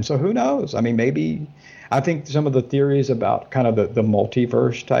up. And so who knows? I mean, maybe I think some of the theories about kind of the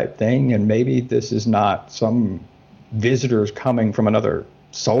multiverse type thing, and maybe this is not some visitors coming from another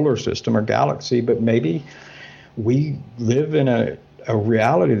solar system or galaxy, but maybe we live in a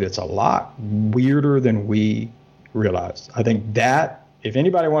reality that's a lot weirder than we realize. I think that if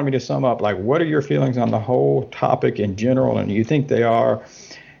anybody wanted me to sum up, like, what are your feelings on the whole topic in general, and you think they are,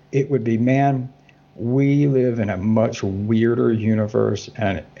 it would be, man, we live in a much weirder universe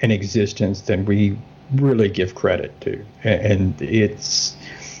and an existence than we really give credit to. And it's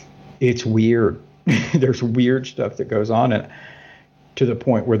weird. There's weird stuff that goes on, and to the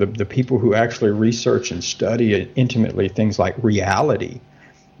point where the people who actually research and study intimately things like reality,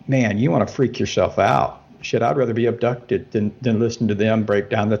 man, you want to freak yourself out. Shit, I'd rather be abducted than listen to them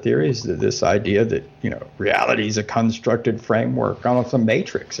break down the theories of this idea that, reality is a constructed framework on some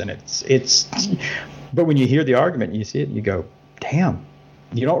matrix. And it's but when you hear the argument and you see it, you go, damn,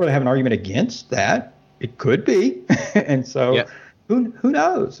 you don't really have an argument against that. It could be. And so who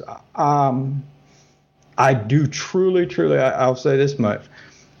knows? I do truly, I'll say this much,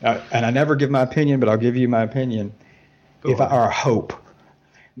 and I never give my opinion, but I'll give you my opinion.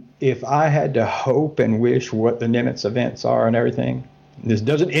 If I had to hope and wish what the Nimitz events are and everything, this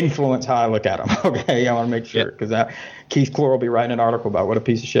doesn't influence how I look at them. Okay, I want to make sure, because Keith Clore will be writing an article about what a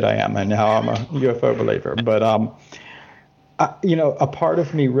piece of shit I am and how I'm a UFO believer. But a part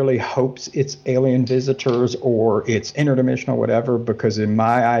of me really hopes it's alien visitors or it's interdimensional, whatever, because in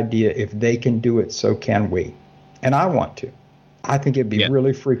my idea, if they can do it, so can we. And I want to. I think it'd be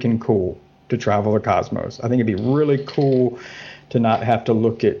really freaking cool to travel the cosmos. I think it'd be really cool to not have to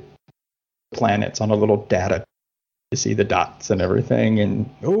look at planets on a little data to see the dots and everything, and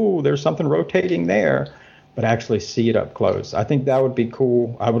there's something rotating there, but actually see it up close. I think that would be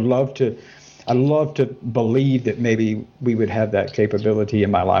cool. I'd love to believe that maybe we would have that capability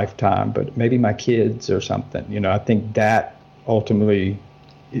in my lifetime, but maybe my kids or something. I think that ultimately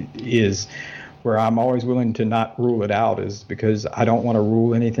is where I'm always willing to not rule it out, is because I don't want to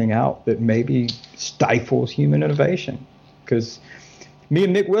rule anything out that maybe stifles human innovation. Because me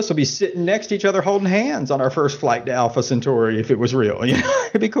and Mick Wiss will be sitting next to each other holding hands on our first flight to Alpha Centauri if it was real.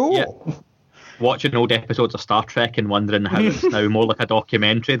 It'd be cool. Yeah. Watching old episodes of Star Trek and wondering how it's now more like a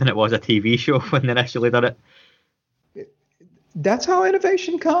documentary than it was a TV show when they initially did it. That's how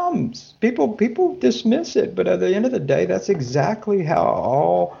innovation comes. People dismiss it, but at the end of the day, that's exactly how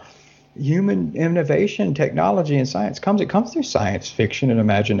all human innovation, technology, and science comes. It comes through science fiction and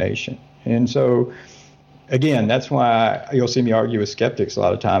imagination. And so, again, that's why you'll see me argue with skeptics a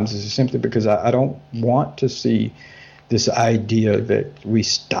lot of times, is simply because I don't want to see this idea that we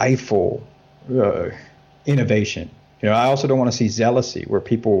stifle innovation. I also don't want to see zealousy where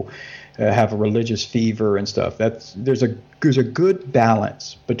people have a religious fever and stuff. There's a good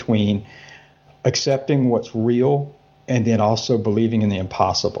balance between accepting what's real and then also believing in the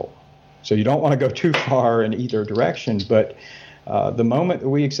impossible. So you don't want to go too far in either direction, but the moment that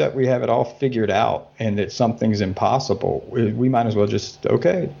we accept we have it all figured out and that something's impossible, we might as well just,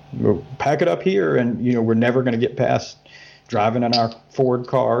 we'll pack it up here, and we're never going to get past driving in our Ford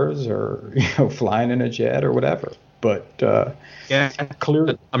cars or flying in a jet or whatever. But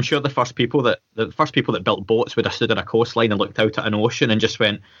clear. I'm sure the first people that built boats would have stood on a coastline and looked out at an ocean and just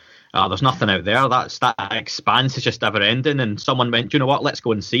went, there's nothing out there. That expanse is just never ending. And someone went, you know what? Let's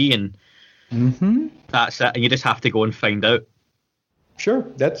go and see. And that's it. And you just have to go and find out. Sure,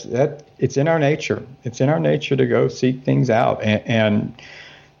 it's in our nature. It's in our nature to go seek things out, and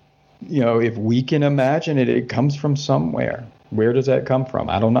if we can imagine it, it comes from somewhere. Where does that come from?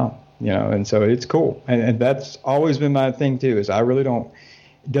 I don't know. And so it's cool, and that's always been my thing too. Is I really don't.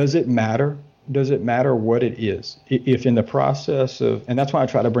 Does it matter? Does it matter what it is? If in the process of, and that's why I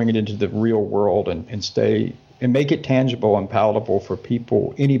try to bring it into the real world and stay and make it tangible and palatable for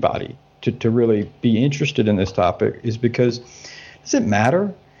people, anybody, to really be interested in this topic, is because. Does it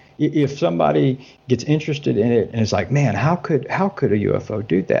matter if somebody gets interested in it and is like, man, how could a UFO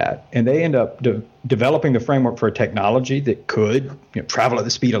do that? And they end up developing the framework for a technology that could travel at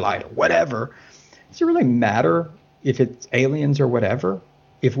the speed of light or whatever. Does it really matter if it's aliens or whatever?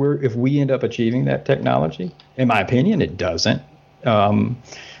 if we end up achieving that technology, in my opinion, it doesn't.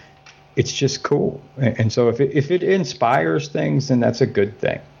 It's just cool, and so if it inspires things, then that's a good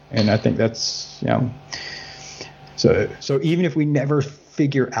thing, and I think that's So even if we never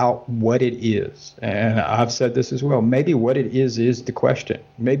figure out what it is, and I've said this as well, maybe what it is the question.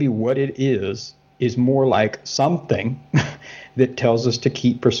 Maybe what it is more like something that tells us to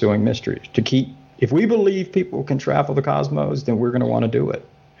keep pursuing mysteries, if we believe people can travel the cosmos, then we're going to want to do it.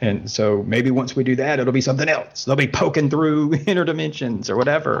 And so maybe once we do that, it'll be something else. They'll be poking through inner dimensions or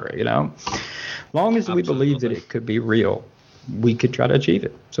whatever, Long as we believe that it could be real, we could try to achieve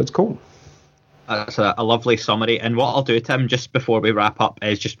it. So it's cool. That's a lovely summary. And what I'll do, Tim, just before we wrap up,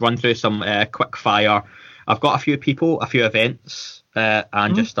 is just run through some quick fire. I've got a few people, a few events,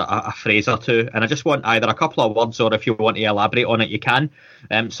 and just a phrase or two. And I just want either a couple of words, or if you want to elaborate on it, you can.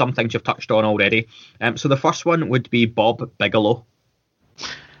 Some things you've touched on already. So the first one would be Bob Bigelow.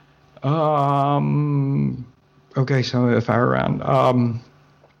 Okay, so if I were around,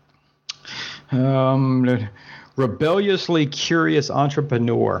 rebelliously curious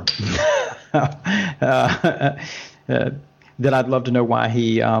entrepreneur. That I'd love to know why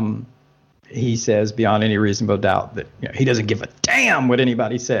he says beyond any reasonable doubt that he doesn't give a damn what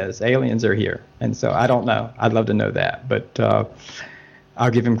anybody says. Aliens are here, and so I don't know. I'd love to know that, but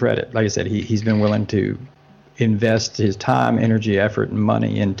I'll give him credit. Like I said, he's been willing to invest his time, energy, effort, and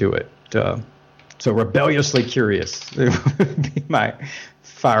money into it. So rebelliously curious would be my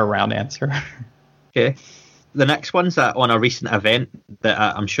fire round answer. Okay. The next one's on a recent event that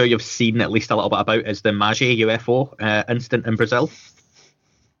I'm sure you've seen at least a little bit about, is the Magi UFO incident in Brazil.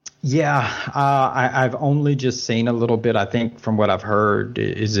 Yeah, I've only just seen a little bit. I think from what I've heard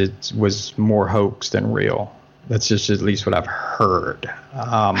is it was more hoax than real. That's just at least what I've heard.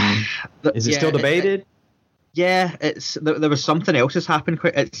 Is it still debated? There was something else that's happened.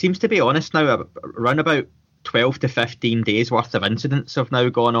 It seems to be honest now, around about 12 to 15 days worth of incidents have now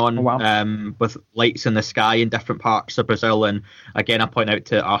gone on. Oh, wow. With lights in the sky in different parts of Brazil. And again, I point out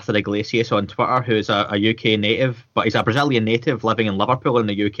to Arthur Iglesias on Twitter, who's a UK native, but he's a Brazilian native living in Liverpool in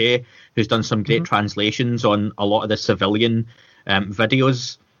the UK, who's done some great translations on a lot of the civilian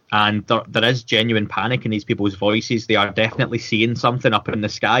videos. And there is genuine panic in these people's voices. They are definitely seeing something up in the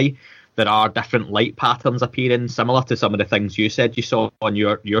sky. There are different light patterns appearing, similar to some of the things you said you saw on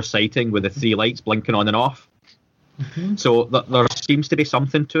your sighting with the three lights blinking on and off. So there seems to be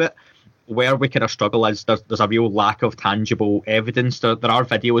something to it. Where we kind of struggle is there's a real lack of tangible evidence. There are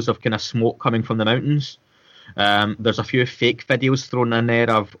videos of kind of smoke coming from the mountains. There's a few fake videos thrown in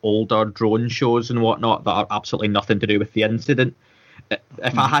there of older drone shows and whatnot that are absolutely nothing to do with the incident.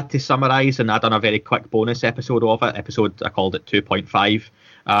 If I had to summarise, and I've done a very quick bonus episode of it, I called it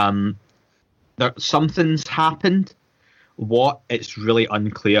 2.5, something's happened. What, it's really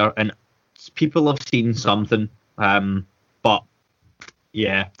unclear, and people have seen something, but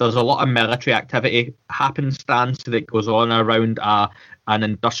yeah, there's a lot of military activity happenstance that goes on around an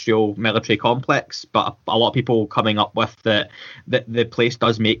industrial military complex, but a lot of people coming up with that the place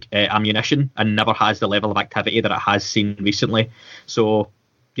does make ammunition and never has the level of activity that it has seen recently. So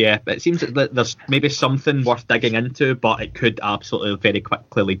yeah, it seems that there's maybe something worth digging into, but it could absolutely very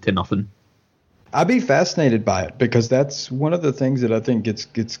quickly lead to nothing. I'd be fascinated by it, because that's one of the things that I think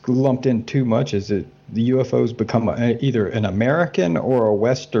gets lumped in too much, is that the UFOs become either an American or a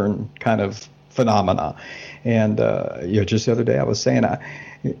Western kind of phenomena. And just the other day I was saying,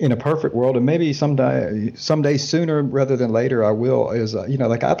 in a perfect world, and maybe someday sooner rather than later I will, is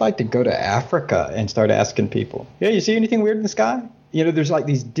I'd like to go to Africa and start asking people, you see anything weird in the sky? There's like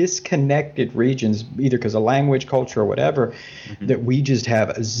these disconnected regions, either because of language, culture, or whatever, that we just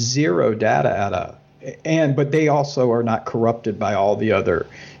have zero data out of. But they also are not corrupted by all the other,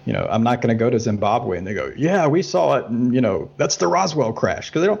 I'm not going to go to Zimbabwe and they go, yeah, we saw it. And, that's the Roswell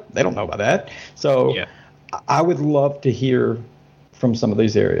crash, because they don't know about that. So yeah. I would love to hear from some of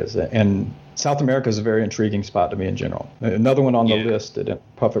these areas. And South America is a very intriguing spot to me in general. Another one on the list, in a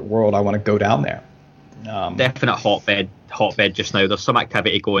perfect world, I want to go down there. Definite hotbed just now. There's some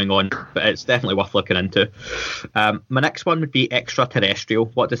activity going on, but it's definitely worth looking into. My next one would be extraterrestrial.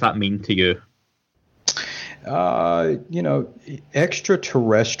 What does that mean to you?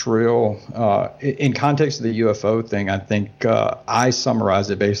 Extraterrestrial, in context of the UFO thing, I think I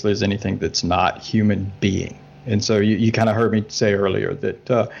summarize it basically as anything that's not human being. And so you kind of heard me say earlier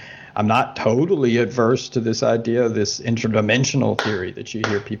that I'm not totally adverse to this idea of this interdimensional theory that you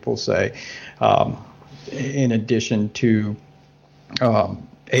hear people say. In addition to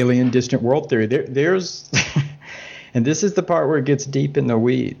alien distant world theory, there's and this is the part where it gets deep in the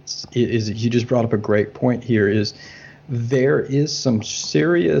weeds, is you just brought up a great point here, is there is some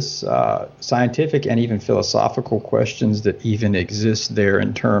serious scientific and even philosophical questions that even exist there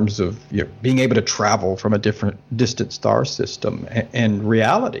in terms of being able to travel from a different distant star system and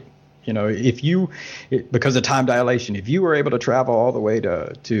reality. Because of time dilation, if you were able to travel all the way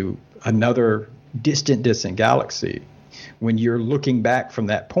to another distant galaxy, when you're looking back from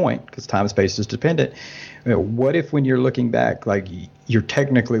that point, because time and space is dependent, what if when you're looking back, like you're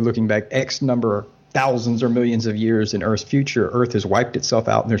technically looking back X number thousands or millions of years in Earth's future, Earth has wiped itself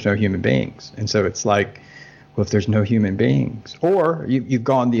out and there's no human beings. And so it's like, well, if there's no human beings, or you've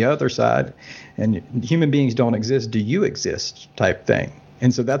gone the other side and human beings don't exist, do you exist type thing?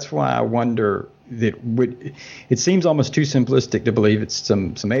 And so that's why I wonder that it seems almost too simplistic to believe it's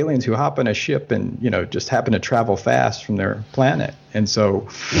some aliens who hop in a ship and, just happen to travel fast from their planet. And so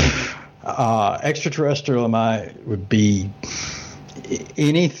extraterrestrial would be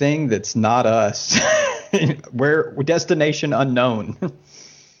anything that's not us, where destination unknown.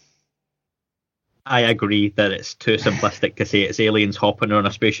 I agree that it's too simplistic to say it's aliens hopping on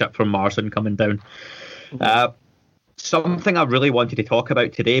a spaceship from Mars and coming down. Something I really wanted to talk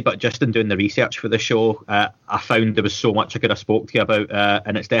about today, but just in doing the research for the show, I found there was so much I could have spoke to you about,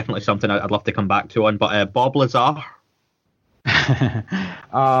 and it's definitely something I'd love to come back to on. But Bob Lazar? I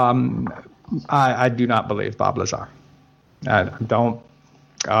do not believe Bob Lazar. I don't.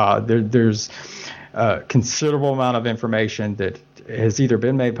 There's a considerable amount of information that has either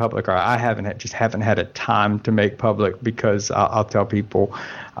been made public or I haven't had a time to make public, because I'll tell people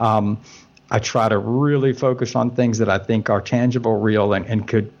I try to really focus on things that I think are tangible, real, and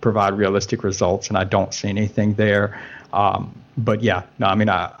could provide realistic results, and I don't see anything there. But yeah, no, I mean,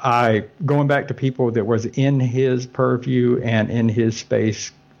 I going back to people that was in his purview and in his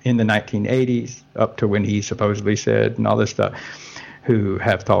space in the 1980s up to when he supposedly said and all this stuff, who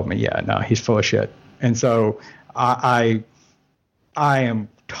have told me, yeah, no, he's full of shit. And so I am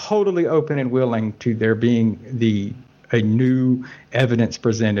totally open and willing to there being a new evidence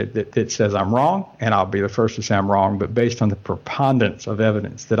presented that says I'm wrong, and I'll be the first to say I'm wrong, but based on the preponderance of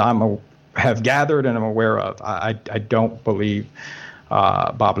evidence that have gathered and I'm aware of, I don't believe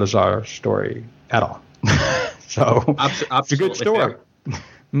Bob Lazar's story at all. So it's a good story.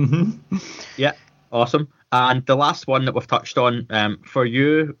 Mm-hmm. Yeah, awesome. And the last one that we've touched on, for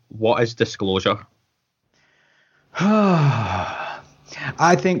you, what is disclosure?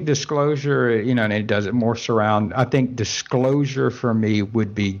 I think disclosure, and it does it more surround. I think disclosure for me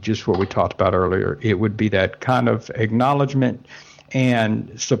would be just what we talked about earlier. It would be that kind of acknowledgement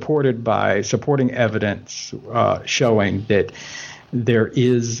and supported by supporting evidence showing that there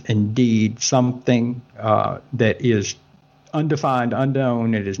is indeed something that is undefined,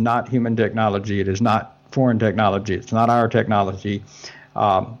 unknown. It is not human technology. It is not foreign technology. It's not our technology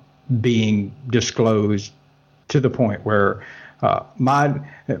being disclosed to the point where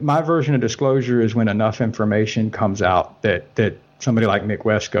my version of disclosure is when enough information comes out that somebody like Mick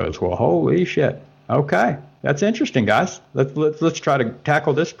West goes, well, holy shit. Okay, that's interesting, guys. Let's try to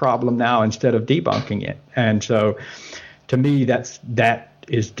tackle this problem now instead of debunking it. And so, to me, that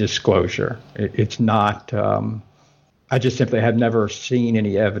is disclosure. It's not. I just simply have never seen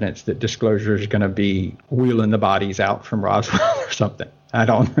any evidence that disclosure is going to be wheeling the bodies out from Roswell or something. I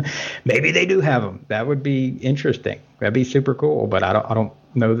don't. Maybe they do have them. That would be interesting. That'd be super cool. But I don't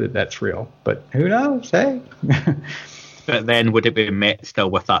know that that's real. But who knows? Hey. But then would it be met still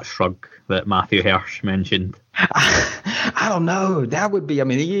with that shrug that Matthew Hirsch mentioned? I don't know. That would be. I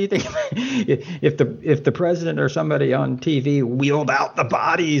mean, you think if the president or somebody on TV wheeled out the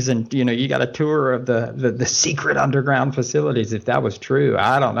bodies and you got a tour of the secret underground facilities. If that was true,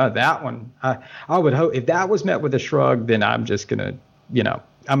 I don't know. That one, I would hope if that was met with a shrug, then I'm just gonna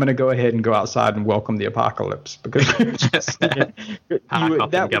I'm going to go ahead and go outside and welcome the apocalypse, because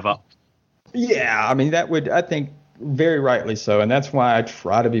give up. Yeah, I mean, that would, I think, very rightly so. And that's why I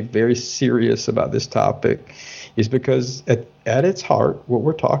try to be very serious about this topic, is because at its heart, what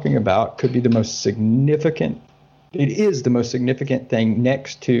we're talking about could be the most significant. It is the most significant thing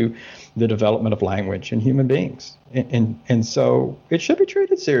next to the development of language in human beings. And so it should be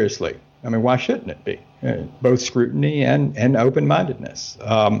treated seriously. I mean, why shouldn't it be? Both scrutiny and open-mindedness.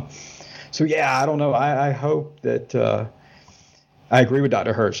 So, yeah, I don't know. I hope that I agree with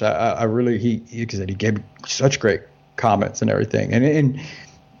Dr. Hirsch. I really, he gave such great comments and everything. And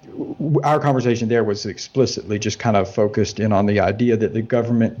our conversation there was explicitly just kind of focused in on the idea that the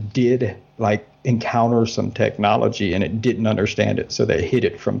government did encounter some technology and it didn't understand it, so they hid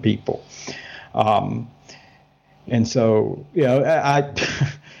it from people. And so,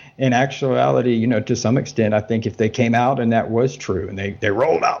 in actuality, to some extent, I think if they came out and that was true and they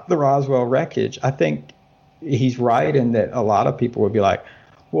rolled out the Roswell wreckage, I think he's right in that a lot of people would be like,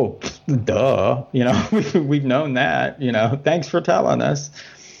 well, duh, we've known that, thanks for telling us.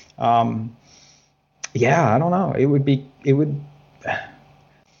 Yeah, I don't know. It would,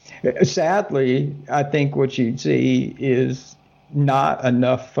 sadly, I think what you'd see is not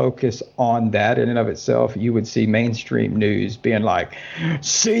enough focus on that in and of itself. You would see mainstream news being like,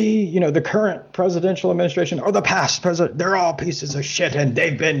 see, the current presidential administration or the past president, they're all pieces of shit and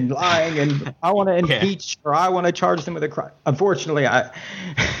they've been lying and I want to impeach or I want to charge them with a crime. Unfortunately,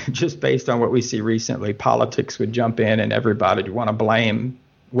 just based on what we see recently, politics would jump in and everybody would want to blame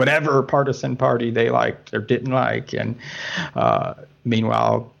whatever partisan party they liked or didn't like. And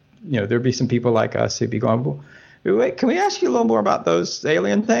meanwhile, there'd be some people like us who'd be going, well, wait, can we ask you a little more about those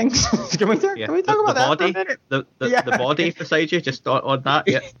alien things? Can we talk about that for a minute? The body beside you, just on that.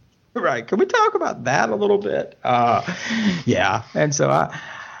 Yeah. Right. Can we talk about that a little bit? Yeah. And so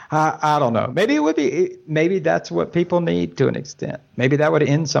I don't know. Maybe that's what people need to an extent. Maybe that would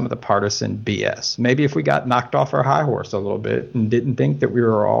end some of the partisan BS. Maybe if we got knocked off our high horse a little bit and didn't think that we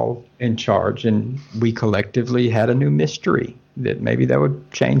were all in charge and we collectively had a new mystery, that maybe that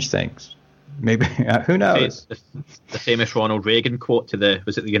would change things. Maybe, who knows? The famous Ronald Reagan quote to the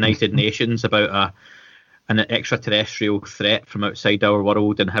United Nations about an extraterrestrial threat from outside our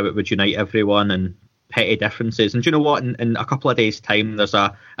world and how it would unite everyone and petty differences. And do you know what? In a couple of days' time, there's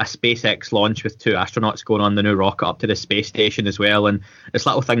a SpaceX launch with 2 astronauts going on the new rocket up to the space station as well. And it's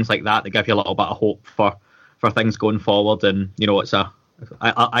little things like that give you a little bit of hope for things going forward. And, it's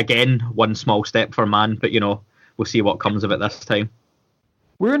again, one small step for man, but, we'll see what comes of it this time.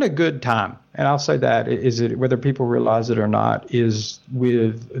 We're in a good time, and I'll say that, whether people realize it or not, is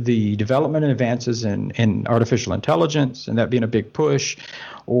with the development and advances in artificial intelligence, and that being a big push,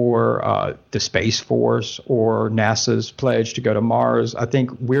 or the Space Force, or NASA's pledge to go to Mars. I think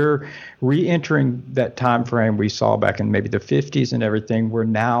we're re-entering that time frame we saw back in maybe the 50s and everything, where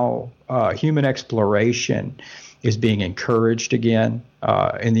now human exploration is being encouraged again.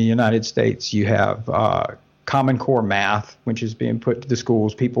 In the United States, you have Common Core math, which is being put to the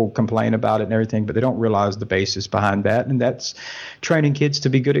schools. People complain about it and everything, but they don't realize the basis behind that. And that's training kids to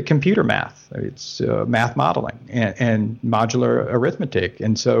be good at computer math. It's math modeling and modular arithmetic.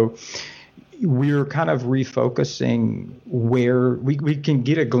 And so we're kind of refocusing where we can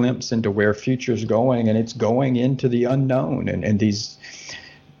get a glimpse into where future's going, and it's going into the unknown. And these,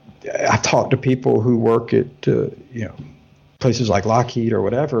 I talk to people who work at, places like Lockheed or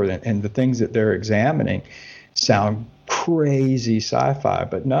whatever, and the things that they're examining sound crazy sci-fi,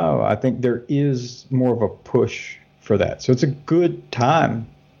 but no, I think there is more of a push for that. So it's a good time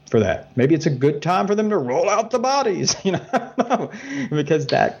for that. Maybe it's a good time for them to roll out the bodies, I don't know. Because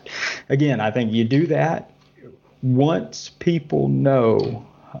that, again, I think you do that once people know,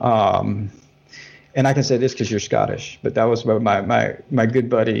 and I can say this because you're Scottish, but that was my good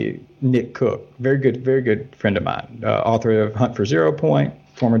buddy Nick Cook, very good friend of mine, author of Hunt for Zero Point,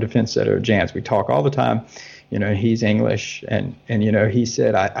 former defense editor of Jans. We talk all the time. He's English, and he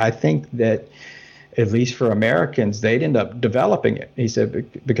said, I think that at least for Americans, they'd end up developing it. He said,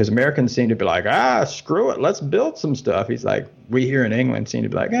 because Americans seem to be like, screw it, let's build some stuff. He's like, we here in England seem to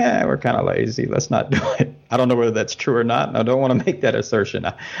be like, we're kind of lazy, let's not do it. I don't know whether that's true or not, and I don't want to make that assertion.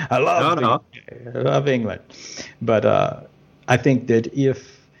 I love England. But I think that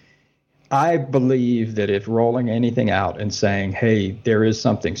I believe that if rolling anything out and saying, hey, there is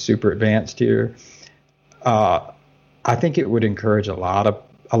something super advanced here, I think it would encourage a lot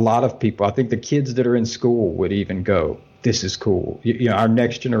of people. I think the kids that are in school would even go, this is cool. Our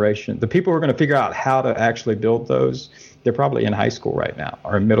next generation, the people who are going to figure out how to actually build those, they're probably in high school right now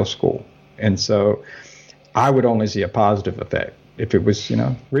or in middle school. And so I would only see a positive effect if it was,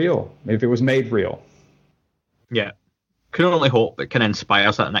 real, if it was made real. Yeah. Can only hope it can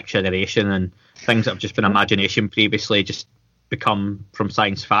inspire that next generation, and things that have just been imagination previously just become from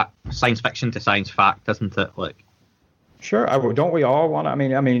science fiction to science fact, doesn't it? Like, sure. Don't we all want to?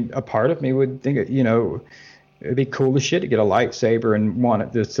 I mean, a part of me would think, it'd be cool as shit to get a lightsaber and want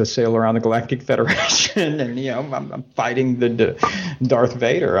it to sail around the Galactic Federation, and I'm fighting the Darth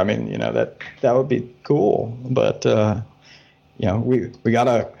Vader. I mean, that would be cool. But we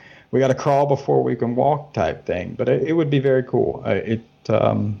gotta crawl before we can walk type thing. But it would be very cool.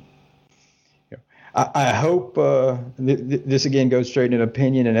 I hope this again goes straight in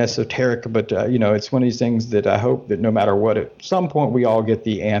opinion and esoteric, but it's one of these things that I hope that no matter what, at some point we all get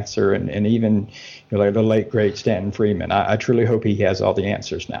the answer, and even like the late great Stanton Friedman, I truly hope he has all the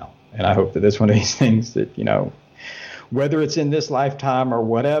answers now, and I hope that it's one of these things that whether it's in this lifetime or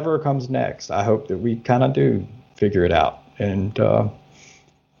whatever comes next, I hope that we kind of do figure it out, and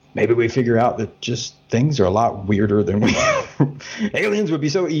maybe we figure out that just things are a lot weirder than we. Aliens would be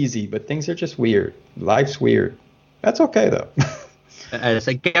so easy, but things are just weird. Life's weird. That's okay though.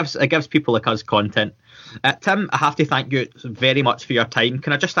 It gives people like us content. Tim, I have to thank you very much for your time.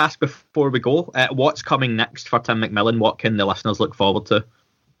 Can I just ask before we go, what's coming next for Tim McMillan? What can the listeners look forward to?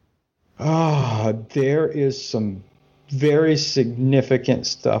 There is some very significant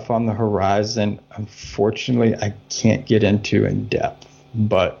stuff on the horizon. Unfortunately, I can't get into in depth,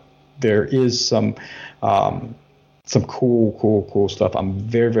 but there is some cool stuff I'm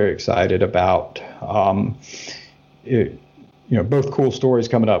very, very excited about. Both cool stories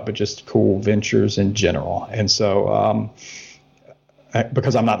coming up, but just cool ventures in general. And so,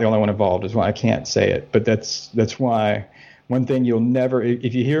 because I'm not the only one involved, is why I can't say it. But that's why one thing you'll never,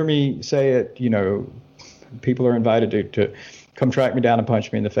 if you hear me say it, people are invited to come track me down and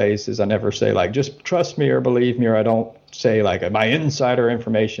punch me in the face, is I never say like, just trust me or believe me, or I don't say like my insider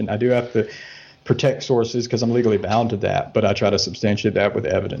information. I do have to protect sources because I'm legally bound to that, but I try to substantiate that with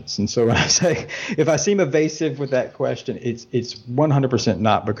evidence. And so when I say, if I seem evasive with that question, it's 100%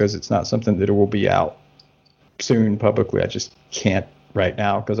 not because it's not something that will be out soon publicly. I just can't right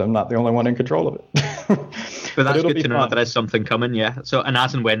now because I'm not the only one in control of it. But that's good to know that there is something coming, yeah. So, and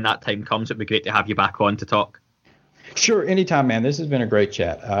as and when that time comes, it'd be great to have you back on to talk. Sure, anytime, man. This has been a great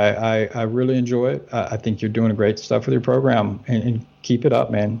chat. I really enjoy it. I think you're doing great stuff with your program, and keep it up,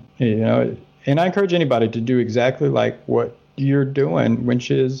 man. And I encourage anybody to do exactly like what you're doing, which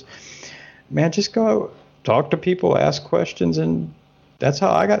is, man, just go talk to people, ask questions. And that's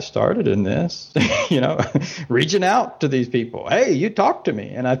how I got started in this, reaching out to these people. Hey, you talk to me.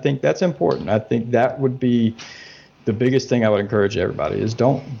 And I think that's important. I think that would be the biggest thing I would encourage everybody is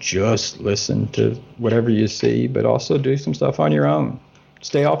don't just listen to whatever you see, but also do some stuff on your own.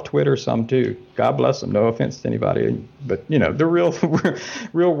 Stay off Twitter some too. God bless them. No offense to anybody, but the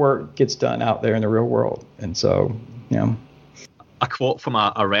real work gets done out there in the real world. And so, A quote from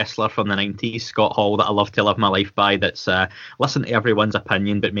a wrestler from the 90s, Scott Hall, that I love to live my life by. That's listen to everyone's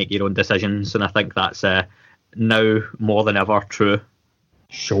opinion, but make your own decisions. And I think that's now more than ever true.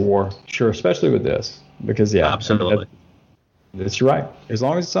 Sure, especially with this, because absolutely, that's right. As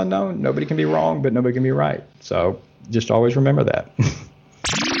long as it's unknown, nobody can be wrong, but nobody can be right. So just always remember that.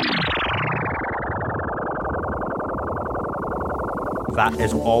 That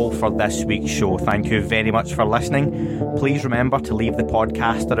is all for this week's show. Thank you very much for listening. Please remember to leave the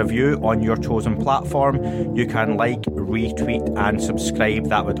podcast a review on your chosen platform. You can like, retweet and subscribe.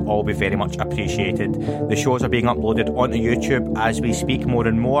 That would all be very much appreciated. The shows are being uploaded onto YouTube as we speak more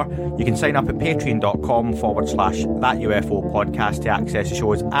and more. You can sign up at patreon.com/thatUFO podcast to access the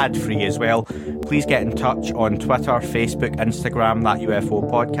shows ad-free as well. Please get in touch on Twitter, Facebook, Instagram, That UFO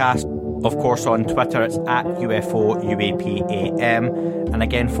Podcast. Of course, on Twitter, it's at UFOUAPAM. And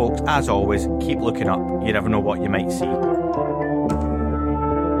again, folks, as always, keep looking up. You never know what you might see.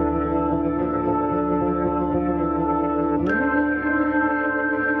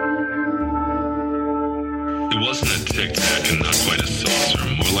 It wasn't a tic-tac and not quite a saucer,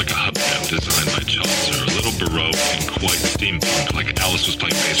 more like a hubcap designed by Chaucer, a little baroque and quite steampunk, like Alice was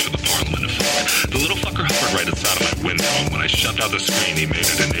playing bass for the Parliament of Folk. The little fucker hovered right outside of my window, and when I shoved out the screen, he made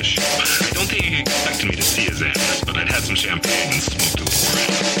it an issue. I don't think he expected me to see his ass, but I'd had some champagne and smoked a little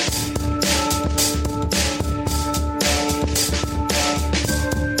around.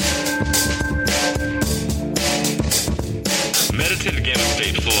 Meditative gamma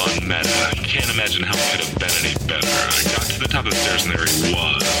state full on meta. Can't imagine how it could have been any better. I got to the top of the stairs and there he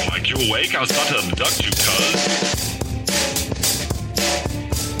was. Like, you awake? I was about to abduct you, cuz.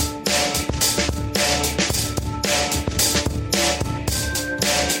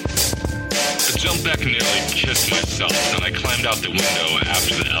 I jumped back and nearly kissed myself, and I climbed out the window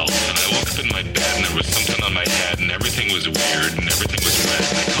after the elf, and I woke up in my bed and there was something on my head and everything was weird and everything was red.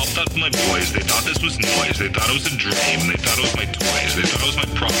 And I called out to my boys, they thought this was noise, they thought it was a dream, they thought it was my toys, they thought it was my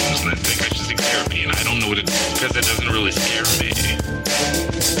problems, and they think I should seek therapy, and I don't know what it is because it doesn't really scare me.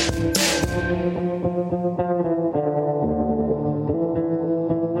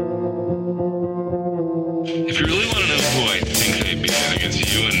 If you really want to know who I think I be, I think it's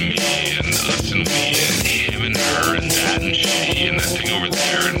you and me and us and we and him and her and that and she and that thing over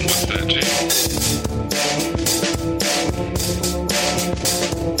there and what's that, Jay?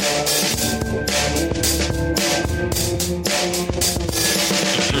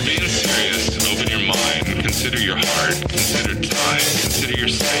 But for being serious, open your mind, consider your heart, consider time, consider your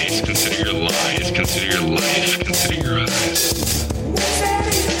space, consider your lies, consider your life, consider your eyes.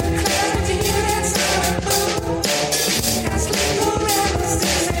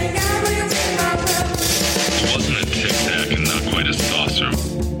 It wasn't a tic-tac and not quite a saucer.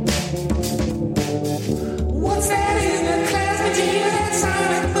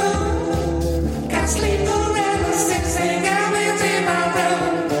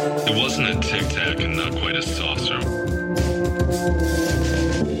 tic tac and not quite a saucer.